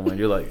up a certain way.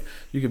 You're like,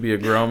 you could be a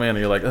grown man and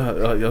you're like,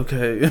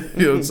 okay.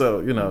 You know,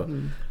 so you know,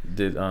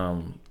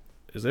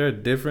 is there a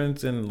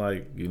difference in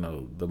like, you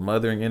know, the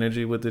mothering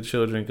energy with the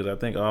children? Because I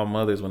think all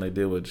mothers, when they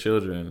deal with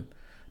children,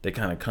 they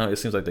kind of come. It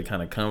seems like they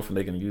kind of come from.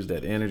 They can use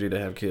that energy to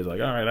have kids.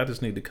 Like, all right, I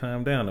just need to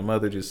calm down. The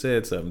mother just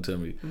said something to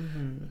me.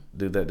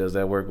 Does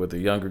that work with the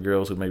younger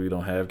girls who maybe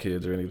don't have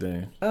kids or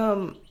anything?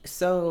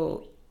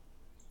 So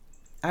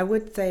I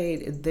would say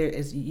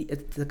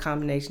it's the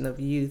combination of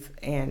youth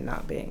and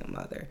not being a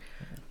mother.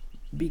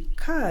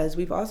 Because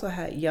we've also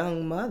had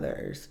young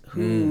mothers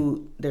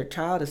who their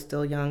child is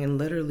still young and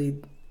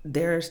literally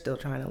they're still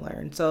trying to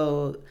learn.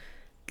 So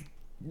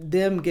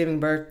them giving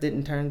birth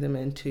didn't turn them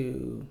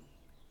into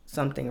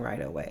something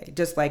right away.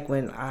 Just like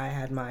when I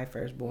had my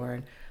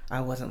firstborn, I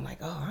wasn't like,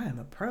 oh, I am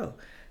a pro.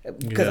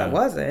 Because I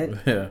wasn't.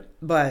 Yeah.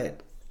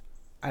 But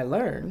I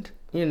learned,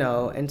 you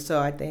know. And so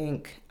I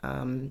think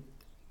not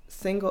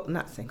single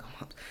moms,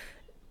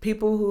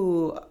 people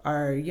who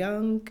are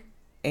young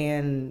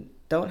and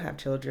don't have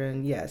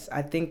children, yes,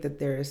 I think that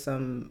there is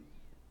sometimes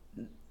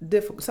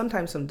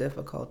some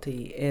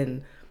difficulty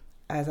in,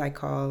 as I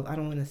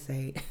don't want to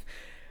say,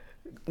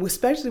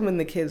 especially when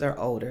the kids are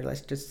older,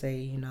 let's just say,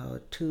 you know,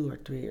 2 or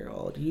 3 year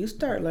old, you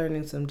start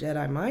learning some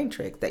Jedi mind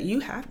tricks that you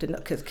have to know,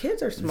 because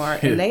kids are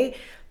smart and they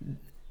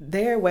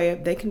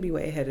can be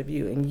way ahead of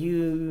you, and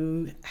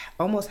you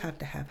almost have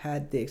to have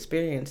had the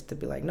experience to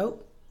be like,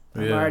 nope,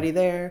 I'm already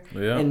there,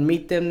 and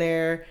meet them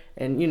there,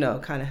 and, you know,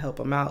 kind of help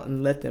them out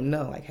and let them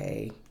know like,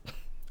 hey,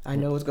 I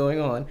know what's going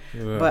on.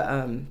 Yeah. But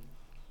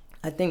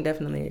I think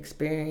definitely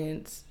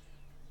experience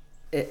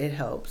it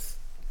helps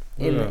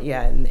in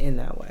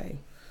that way.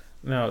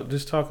 Now,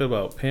 just talking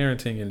about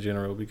parenting in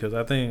general, because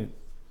I think,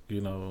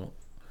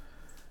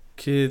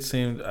 kids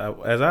seem,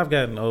 as I've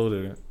gotten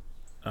older,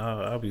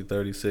 I'll be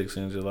 36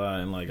 in July,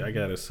 and like I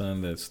got a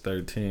son that's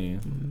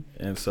 13,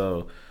 and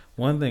so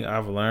one thing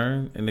I've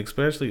learned, and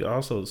especially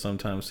also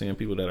sometimes seeing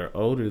people that are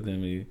older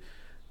than me,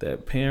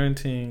 that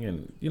parenting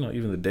and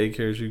even the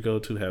daycares you go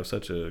to have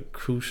such a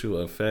crucial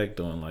effect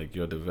on like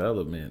your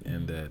development,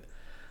 and that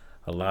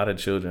a lot of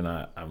children,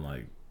 I'm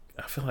like,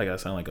 I feel like I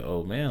sound like an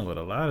old man, but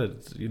a lot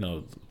of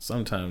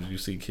sometimes you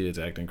see kids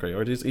acting crazy,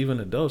 or just even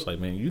adults like,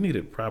 man, you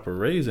needed proper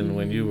raising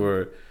when you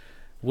were.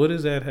 What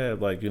does that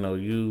have, like,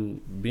 you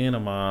being a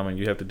mom and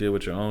you have to deal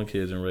with your own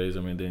kids and raise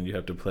them, and then you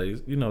have to play,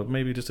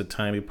 maybe just a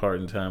tiny part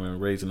in time in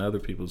raising other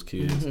people's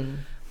kids.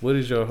 What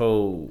is your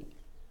whole,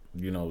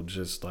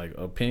 just like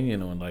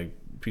opinion on like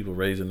people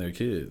raising their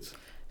kids?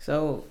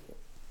 So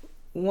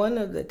one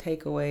of the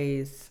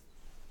takeaways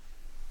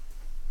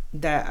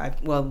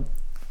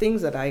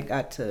things that I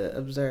got to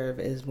observe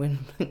is when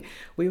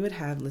we would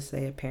have, let's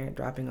say, a parent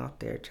dropping off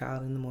their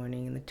child in the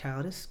morning and the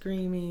child is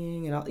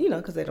screaming and all,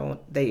 because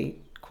they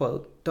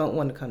quote, don't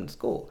want to come to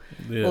school.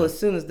 Yeah. Well, as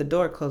soon as the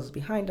door closes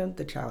behind them,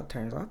 the child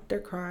turns off their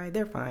cry,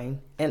 they're fine.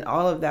 And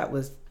all of that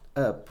was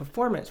a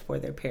performance for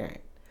their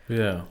parent.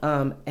 Yeah.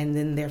 And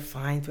then they're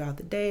fine throughout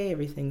the day,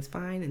 everything's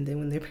fine. And then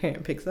when their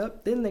parent picks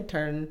up, then they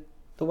turn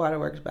the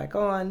waterworks back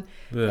on.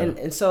 Yeah.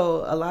 And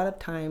so a lot of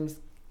times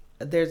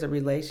there's a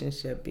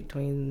relationship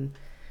between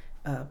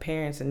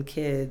parents and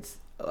kids.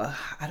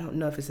 I don't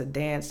know if it's a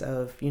dance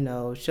of,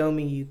 show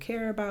me you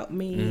care about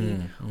me,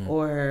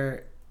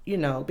 or,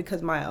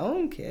 because my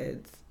own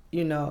kids,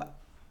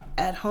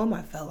 at home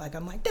I felt like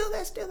I'm like, do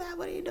this, do that,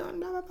 what are you doing,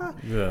 blah, blah, blah.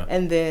 Yeah.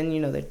 And then,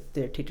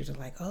 their teachers are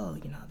like, oh,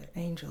 they're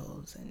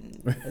angels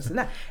and this and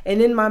that.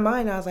 And in my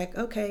mind, I was like,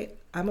 okay,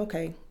 I'm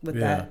okay with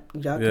that.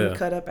 Y'all can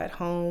cut up at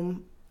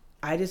home.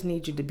 I just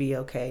need you to be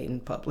okay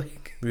in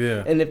public.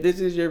 Yeah. And if this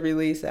is your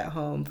release at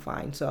home,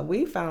 fine. So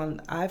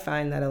I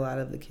find that a lot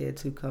of the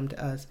kids who come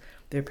to us,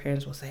 their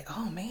parents will say,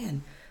 oh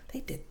man, they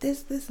did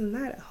this, and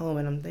that at home.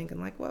 And I'm thinking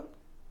like, well,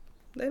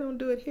 they don't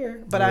do it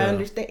here. But I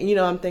understand,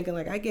 I'm thinking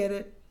like, I get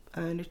it.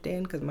 I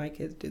understand because my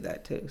kids do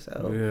that too.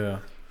 So yeah,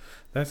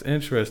 that's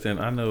interesting.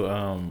 I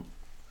know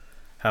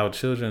how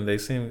children, they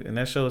seem, and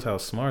that shows how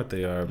smart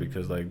they are,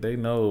 because like they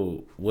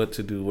know what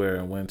to do where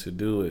and when to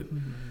do it.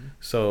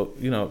 So,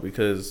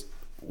 because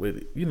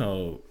with,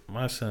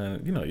 my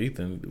son,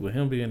 Ethan, with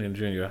him being in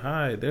junior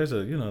high, there's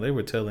they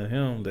were telling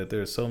him that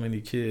there's so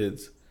many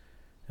kids,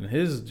 and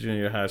his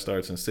junior high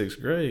starts in 6th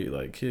grade,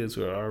 like kids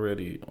who are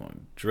already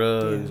on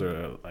drugs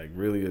or like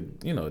really,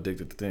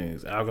 addicted to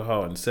things,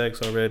 alcohol and sex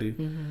already.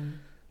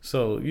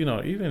 So,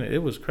 even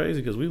it was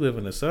crazy because we live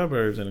in the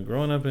suburbs, and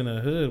growing up in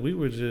the hood, we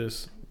were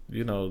just,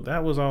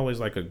 that was always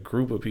like a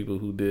group of people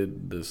who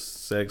did the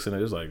sex, and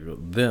it was like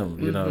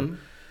them,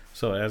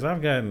 So as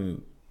I've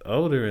gotten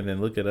older and then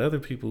look at other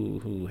people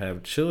who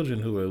have children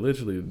who are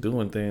literally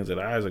doing things that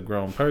I as a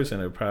grown person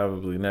have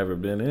probably never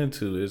been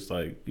into, it's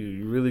like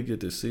you really get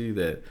to see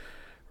that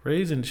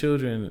raising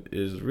children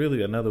is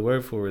really, another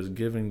word for it, is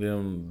giving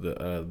them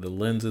the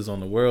lenses on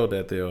the world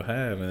that they'll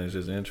have. And it's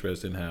just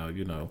interesting how,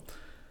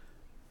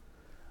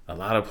 a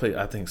lot of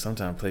I think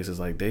sometimes places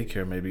like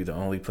daycare may be the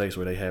only place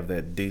where they have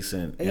that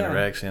decent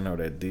interaction or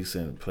that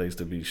decent place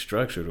to be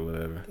structured or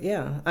whatever.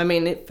 Yeah. I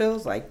mean, it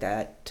feels like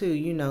that too.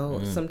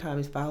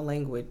 Sometimes foul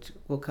language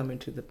will come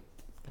into the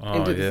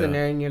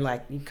scenario, and you're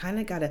like, you kind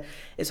of got to,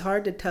 it's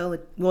hard to tell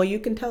it. Well, you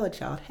can tell a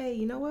child, hey,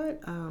 you know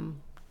what?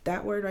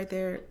 That word right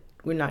there,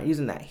 we're not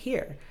using that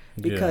here,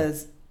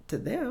 because to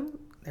them,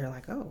 they're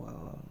like, oh,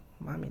 well,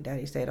 mommy and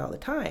daddy say it all the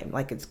time.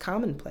 Like it's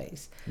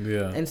commonplace.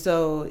 Yeah. And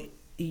so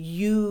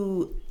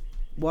you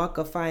walk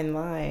a fine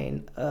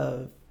line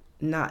of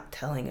not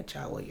telling a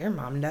child, well, your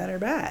mom and dad are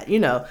bad,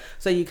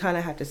 so you kind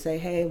of have to say,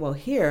 hey, well,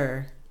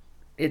 here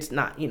it's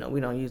not, we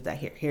don't use that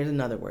here, here's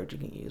another word you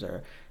can use,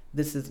 or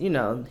this is,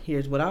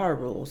 here's what our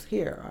rules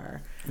here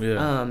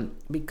are.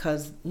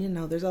 Because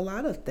there's a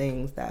lot of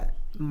things that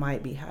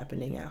might be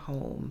happening at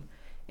home,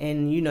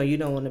 and you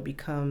don't want to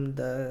become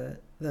the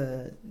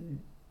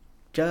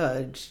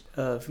judge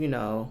of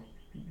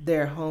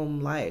their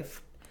home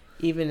life,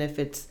 even if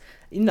it's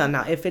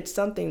now if it's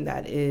something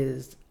that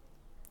is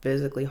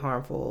physically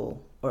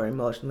harmful or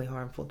emotionally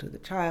harmful to the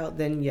child,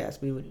 then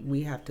yes,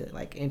 we have to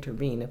like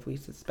intervene if we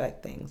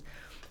suspect things.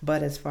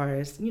 But as far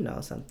as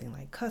something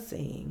like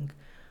cussing,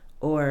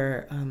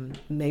 or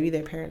maybe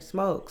their parent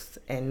smokes,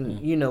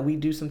 and we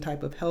do some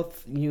type of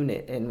health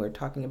unit and we're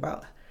talking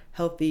about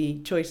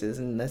healthy choices,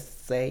 and let's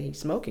say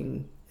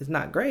smoking is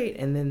not great,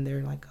 and then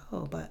they're like,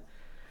 oh, but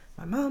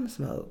my mom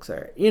smokes,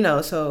 or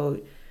so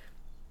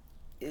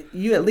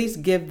you at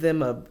least give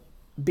them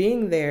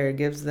being there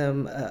gives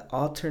them an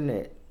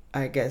alternate,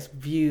 I guess,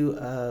 view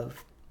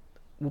of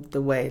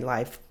the way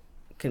life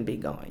can be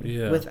going,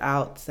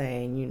 without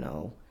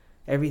saying,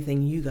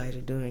 everything you guys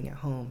are doing at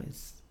home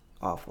is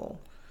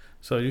awful.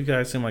 So you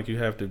guys seem like you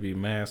have to be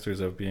masters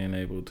of being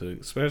able to,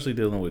 especially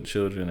dealing with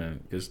children,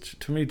 and because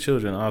to me,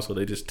 children also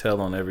they just tell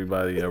on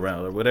everybody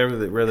around or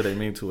whatever, whether they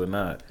mean to or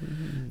not.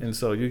 Mm-hmm. And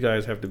so you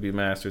guys have to be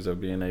masters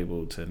of being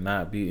able to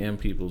not be in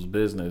people's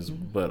business,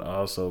 Mm-hmm. but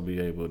also be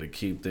able to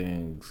keep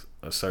things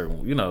a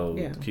certain,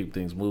 Yeah. keep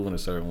things moving a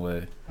certain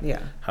way.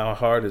 Yeah. How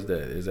hard is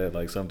that? Is that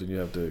like something you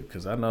have to?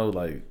 Because I know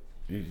like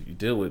you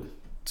deal with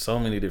so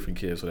many different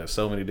kids who have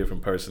so many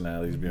different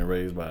personalities being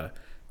raised by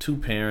two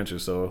parents or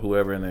so, or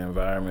whoever in the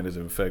environment is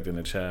affecting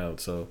the child.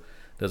 So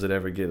does it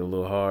ever get a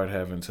little hard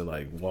having to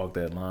like walk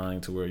that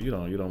line to where you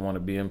don't want to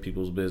be in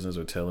people's business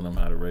or telling them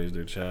how to raise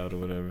their child or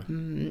whatever?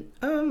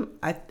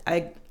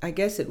 I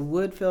guess it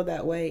would feel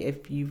that way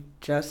if you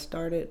just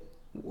started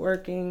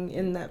working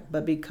in that,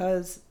 but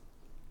because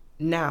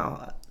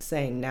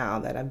saying now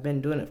that I've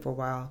been doing it for a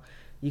while,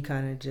 you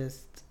kind of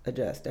just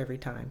adjust every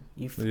time.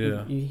 You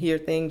hear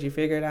things, you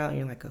figure it out, and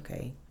you're like,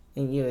 okay,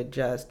 and you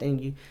adjust,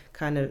 and you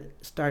kind of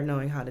start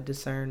knowing how to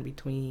discern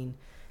between,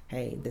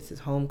 hey, this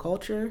is home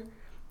culture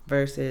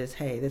versus,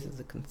 hey, this is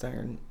a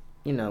concern.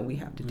 We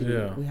have to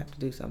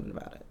do something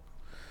about it.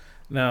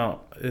 Now,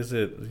 is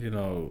it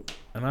and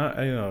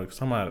cause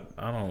I'm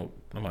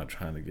not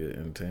trying to get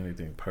into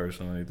anything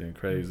personal, anything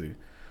crazy,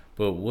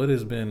 but what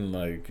has been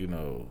like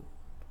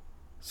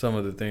some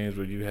of the things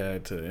where you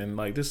had to, and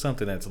like this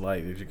something that's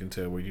light, if you can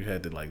tell, where you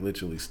had to like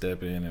literally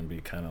step in and be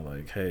kind of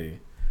like, hey,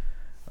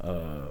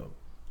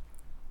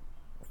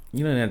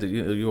 you didn't have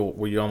to,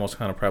 where you almost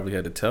kind of probably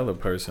had to tell a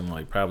person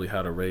like probably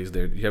how to raise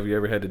their. Have you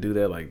ever had to do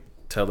that? Like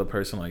tell a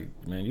person like,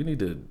 man, you need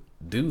to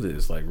do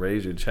this, like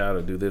raise your child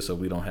or do this so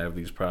we don't have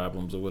these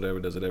problems or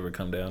whatever. Does it ever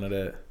come down to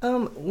that?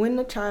 When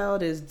the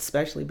child is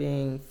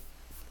especially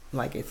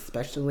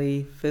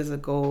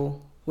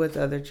physical with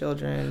other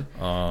children,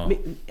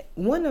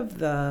 one of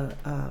the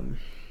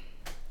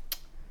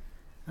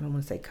I don't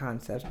want to say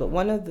concepts, but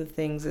one of the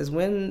things is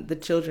when the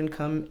children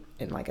come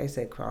and, like I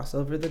said, cross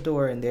over the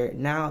door, and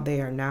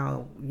they are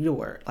now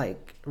your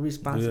like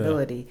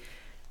responsibility. Yeah.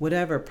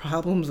 Whatever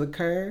problems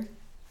occur,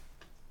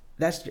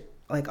 that's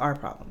like our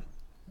problem.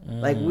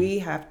 Like we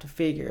have to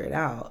figure it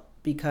out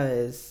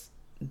because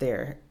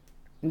they're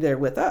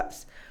with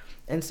us,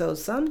 and so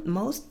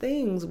most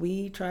things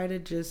we try to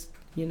just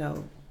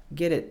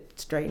get it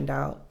straightened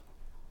out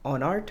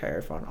on our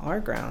turf, on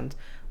our grounds.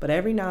 But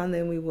every now and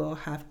then we will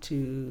have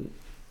to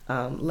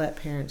let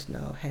parents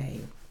know, hey,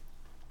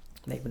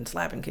 they've been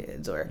slapping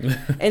kids, or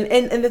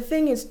and the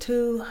thing is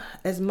too,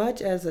 as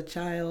much as a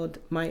child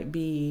might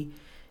be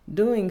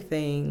doing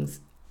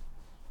things,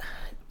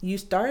 you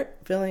start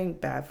feeling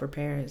bad for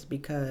parents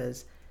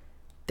because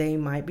they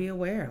might be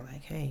aware,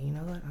 like, hey, you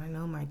know what, I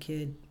know my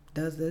kid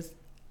does this,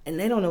 and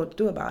they don't know what to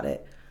do about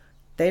it.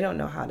 They don't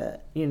know how to,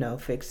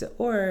 fix it,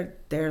 or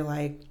they're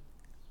like,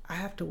 I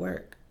have to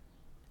work.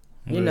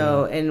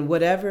 And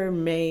whatever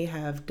may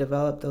have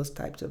developed those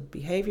types of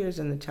behaviors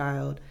in the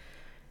child,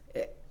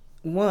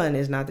 one,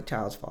 is not the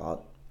child's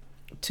fault.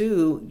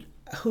 Two,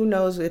 who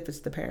knows if it's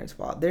the parent's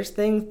fault. There's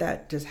things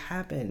that just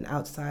happen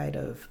outside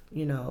of,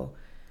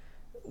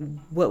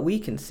 what we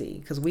can see,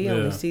 because we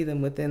only see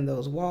them within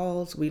those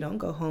walls. We don't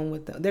go home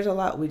with them. There's a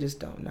lot we just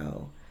don't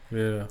know.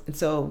 Yeah. And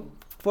so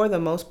for the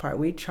most part,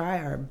 we try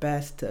our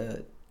best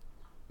to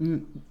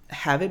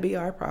have it be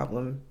our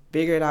problem,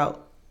 figure it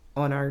out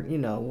on our,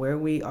 where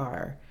we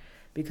are,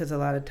 because a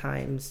lot of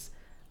times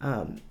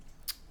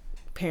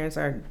parents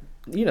are,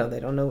 they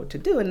don't know what to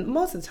do, and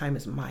most of the time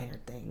it's minor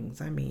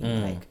things. I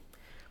mean, like,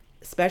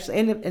 especially,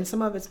 and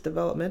some of it's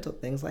developmental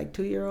things, like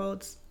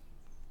 2-year-olds,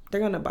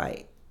 they're gonna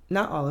bite.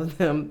 Not all of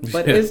them,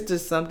 but it's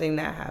just something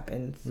that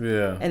happens.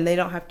 Yeah. And they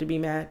don't have to be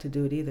mad to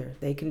do it either.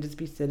 They can just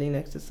be sitting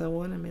next to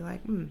someone and be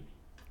like, I'm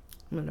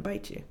gonna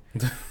bite you.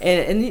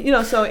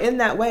 and so in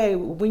that way,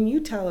 when you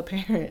tell a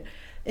parent,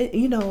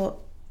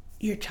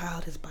 your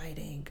child is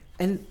biting,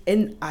 and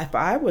if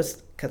I was,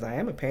 because I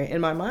am a parent, in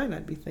my mind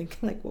I'd be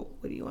thinking like, well,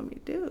 what do you want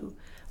me to do?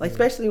 Like,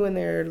 especially when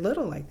they're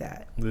little like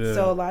that. Yeah.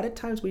 So a lot of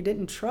times we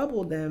didn't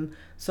trouble them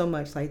so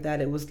much like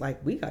that. It was like,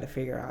 we got to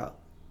figure out,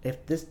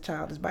 if this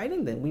child is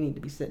biting, then we need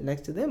to be sitting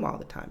next to them all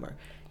the time, or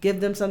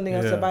give them something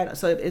else to bite.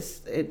 So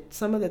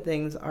some of the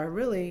things are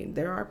really,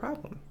 they're our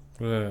problem.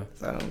 Yeah.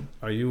 So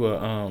are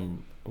you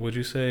would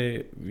you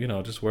say,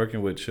 just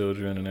working with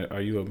children, and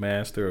are you a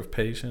master of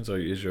patience, or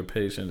is your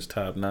patience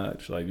top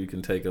notch? Like, you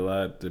can take a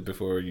lot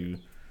before you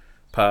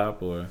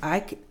pop, or? I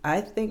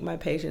think my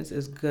patience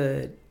is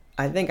good.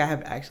 I think I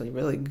have actually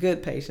really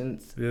good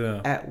patience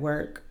at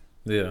work.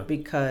 Yeah.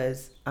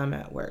 Because I'm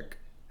at work.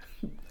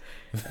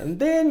 And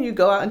then you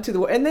go out into the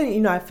world, and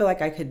then, I feel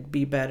like I could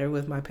be better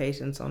with my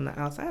patience on the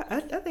outside. I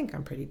think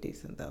I'm pretty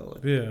decent, though,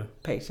 with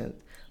patience.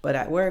 But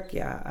at work,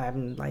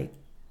 I'm like,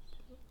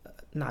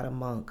 not a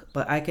monk,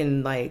 but I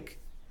can, like,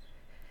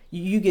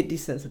 you get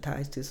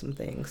desensitized to some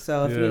things.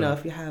 So if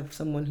if you have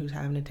someone who's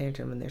having a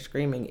tantrum and they're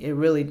screaming, you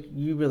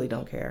really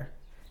don't care,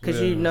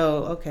 because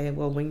okay,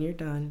 well, when you're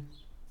done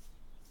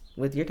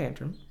with your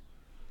tantrum,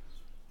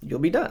 you'll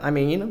be done. I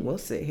mean, we'll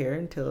sit here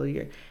until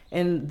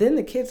and then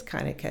the kids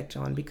kind of catch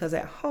on, because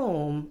at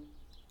home,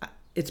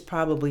 it's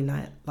probably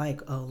not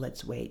like, oh,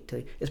 let's wait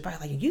till it's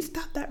probably like, you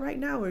stop that right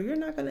now or you're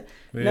not gonna.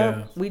 Yeah.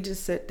 No, we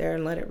just sit there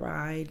and let it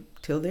ride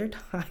till they're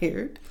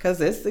tired, because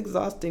it's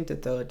exhausting to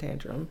throw a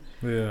tantrum.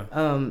 Yeah.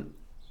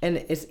 And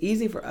it's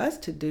easy for us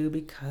to do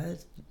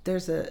because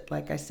there's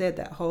like I said,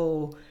 that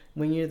whole,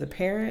 when you're the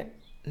parent,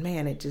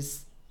 man, it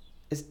just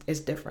it's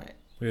different.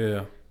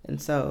 Yeah.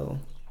 And so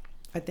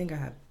I think I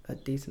have a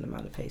decent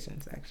amount of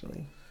patience,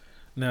 actually.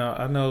 Now,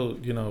 I know,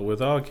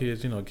 with all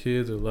kids,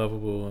 kids are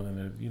lovable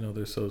and,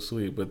 they're so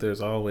sweet, but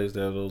there's always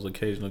those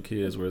occasional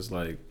kids where it's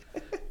like,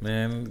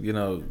 man,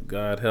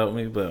 God help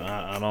me, but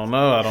I don't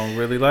know. I don't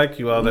really like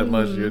you all that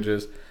much. You're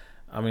just,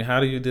 how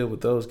do you deal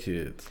with those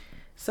kids?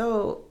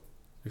 So,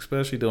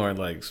 especially during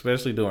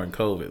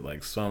COVID,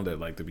 like some that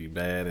like to be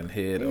bad and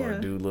hit or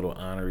do little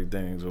honorary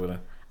things or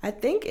whatever. I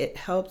think it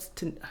helps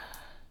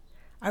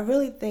I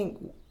really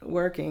think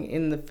working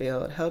in the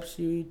field helps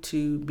you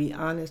to be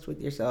honest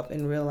with yourself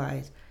and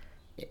realize,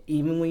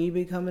 even when you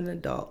become an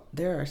adult,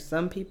 there are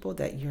some people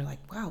that you're like,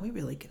 wow, we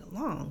really get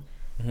along.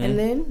 Mm-hmm. And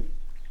then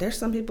there's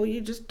some people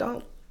you just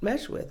don't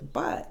mesh with,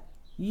 but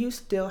you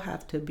still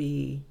have to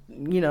be,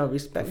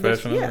 respectful.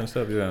 Professional and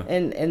stuff, yeah.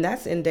 And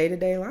that's in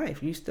day-to-day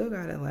life. You still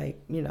gotta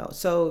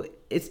so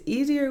it's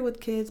easier with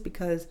kids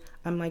because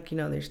I'm like,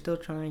 they're still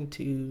trying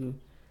to,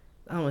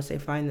 I don't want to say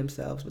find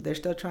themselves, but they're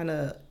still trying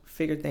to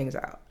figure things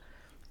out.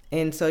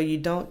 And so you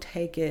don't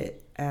take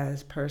it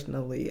as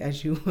personally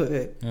as you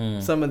would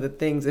some of the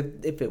things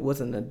if it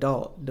was an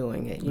adult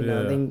doing it,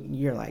 then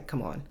you're like,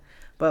 come on.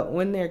 But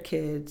when they're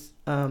kids,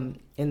 and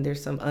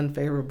there's some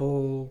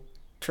unfavorable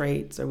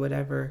traits or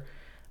whatever,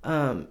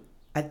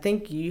 I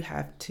think you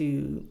have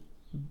to,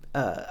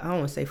 I don't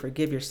want to say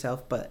forgive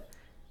yourself, but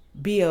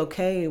be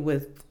okay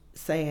with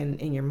saying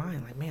in your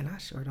mind, like, man, I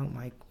sure don't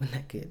like when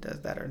that kid does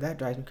that, or that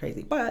drives me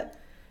crazy. But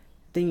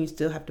then you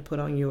still have to put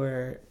on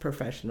your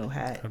professional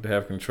hat. Have to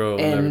have control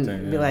and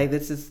everything. Be like,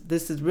 this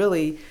is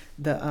really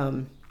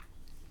the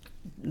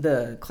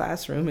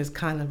classroom is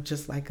kind of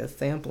just like a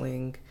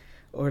sampling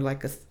or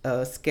like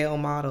a scale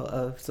model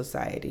of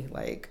society.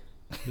 Like,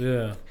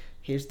 yeah,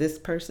 here's this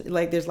person.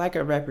 Like, there's like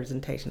a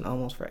representation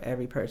almost for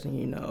every person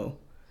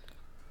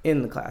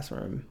in the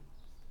classroom.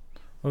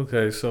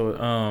 Okay,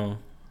 so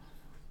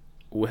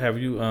have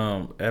you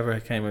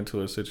ever came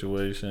into a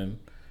situation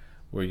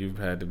where you've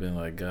had to been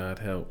like, God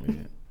help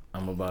me,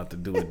 I'm about to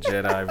do a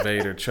Jedi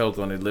Vader choke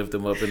on it, lift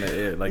them up in the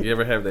air? Like, you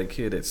ever have that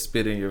kid that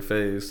spit in your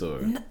face?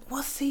 Or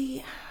well,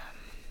 see,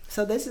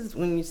 so this is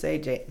when you say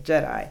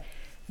Jedi,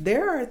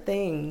 there are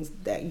things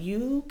that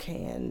you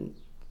can,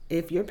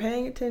 if you're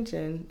paying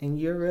attention and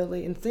you're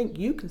really in sync,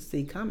 you can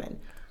see coming.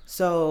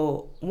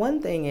 So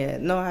one thing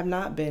is, no, I've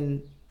not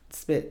been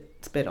spit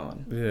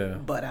on. Yeah.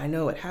 But I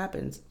know it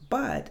happens.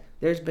 But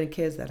there's been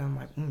kids that I'm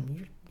like,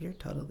 you're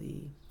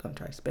totally gonna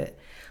try to spit.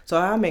 So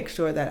I make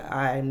sure that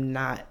I'm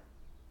not,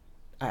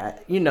 I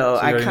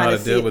kind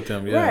of deal with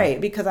them, yeah.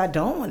 Right, because I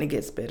don't want to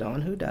get spit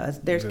on. Who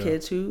does? There's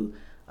kids who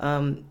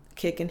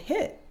kick and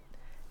hit.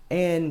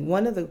 And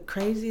one of the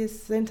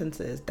craziest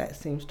sentences that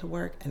seems to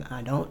work, and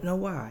I don't know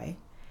why,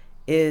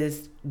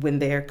 is when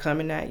they're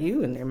coming at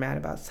you and they're mad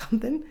about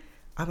something,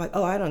 I'm like,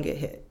 oh, I don't get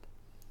hit.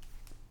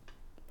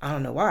 I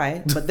don't know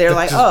why, but they're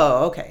like,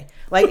 oh, okay.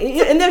 Like,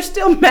 and they're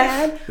still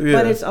mad,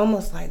 but it's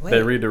almost like, wait.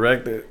 They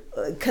redirect it.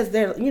 Because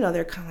they're kind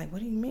of like, what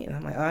do you mean? And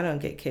I'm like, oh, I don't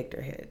get kicked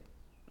or hit.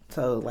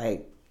 So,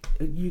 like,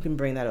 you can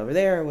bring that over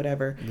there or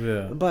whatever.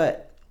 Yeah.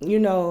 But,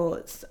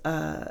 because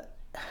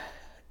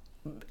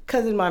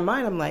in my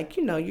mind, I'm like,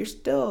 you're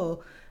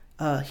still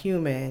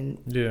human.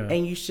 Yeah.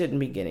 And you shouldn't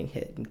be getting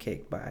hit and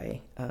kicked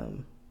by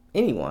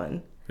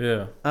anyone.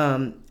 Yeah.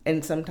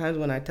 And sometimes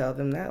when I tell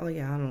them that, I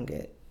don't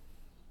get.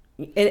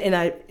 And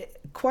I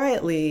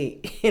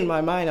quietly in my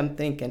mind, I'm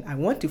thinking, I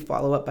want to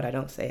follow up, but I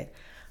don't say it.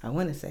 I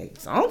want to say,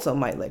 so-and-so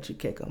might let you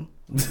kick them.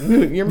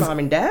 Your mom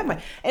and dad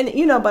might. And,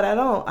 but I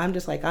don't. I'm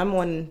just like, I'm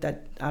one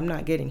that I'm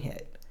not getting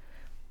hit.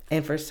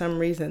 And for some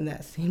reason,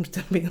 that seems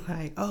to be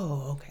like,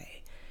 oh,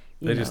 okay.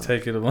 They just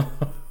take it along.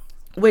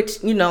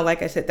 Which,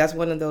 like I said, that's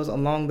one of those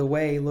along the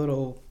way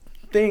little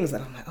things that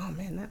I'm like, oh,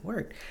 man, that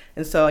worked.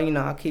 And so,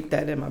 I'll keep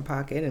that in my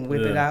pocket and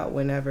whip it out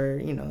whenever,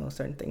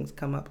 certain things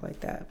come up like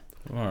that.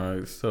 All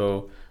right.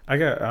 So I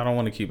don't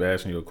want to keep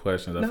asking you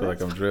questions. I feel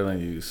like I'm drilling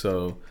you.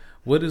 So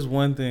what is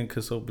one thing,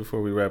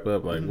 before we wrap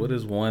up, like, what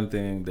is one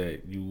thing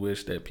that you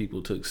wish that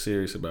people took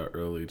serious about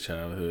early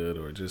childhood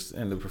or just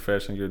in the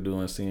profession you're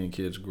doing, seeing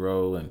kids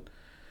grow and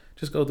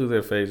just go through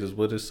their phases?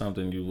 What is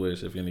something you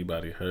wish, if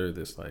anybody heard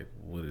this, like,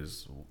 what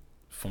is,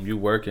 from you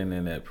working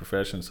in that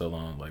profession so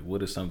long, like,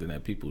 what is something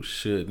that people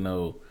should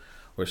know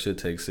or should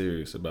take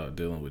serious about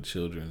dealing with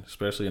children,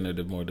 especially in their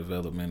more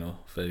developmental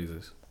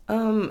phases?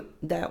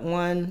 That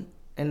one,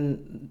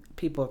 and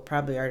people have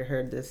probably already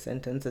heard this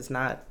sentence, it's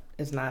not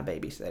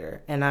babysitter.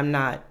 And I'm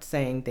not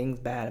saying things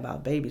bad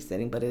about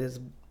babysitting, but it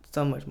is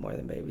so much more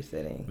than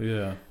babysitting.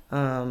 Yeah.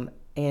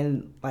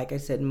 And like I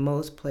said,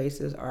 most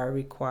places are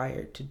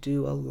required to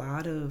do a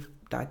lot of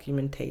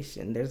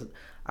documentation. There's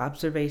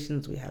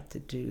observations we have to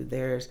do.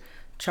 There's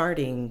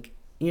charting,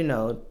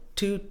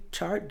 to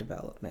chart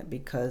development,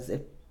 because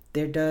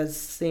there does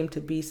seem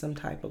to be some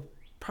type of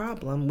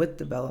problem with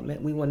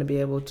development, we want to be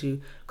able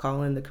to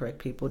call in the correct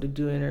people to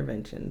do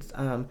interventions.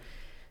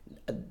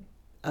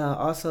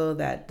 Also,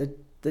 that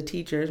the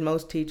teachers,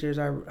 most teachers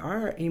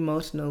are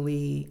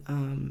emotionally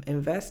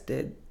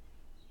invested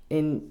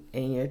in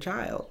your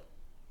child,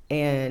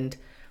 and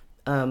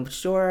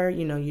sure,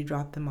 you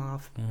drop them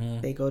off,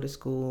 they go to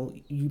school,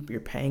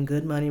 you're paying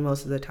good money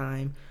most of the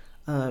time.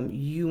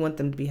 You want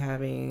them to be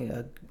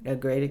having a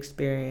great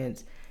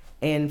experience,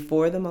 and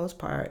for the most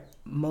part,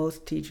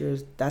 most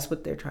teachers, that's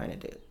what they're trying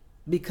to do,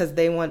 because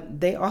they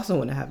also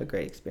want to have a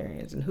great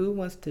experience. And who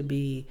wants to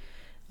be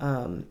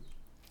the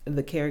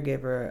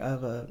caregiver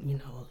of a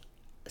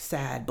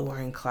sad,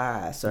 boring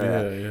class,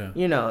 or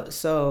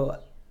so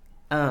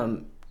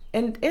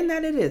and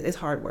that it's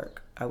hard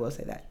work. I will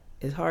say that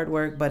it's hard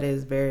work, but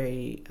it's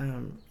very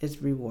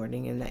it's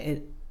rewarding, and that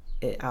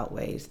it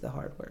outweighs the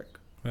hard work.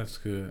 That's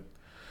good.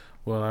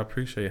 Well, I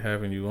appreciate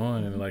having you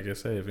on, and like I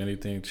say, if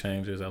anything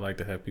changes, I like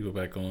to have people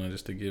back on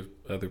just to give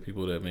other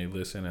people that may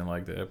listen and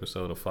like the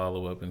episode a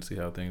follow up and see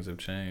how things have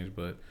changed.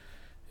 But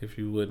if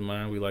you wouldn't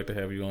mind, we'd like to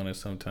have you on at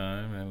some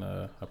time, and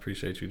I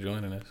appreciate you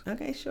joining us.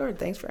 Okay, sure.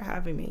 Thanks for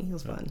having me. It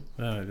was fun.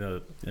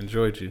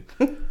 Enjoyed you.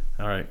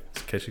 All right,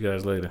 catch you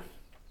guys later.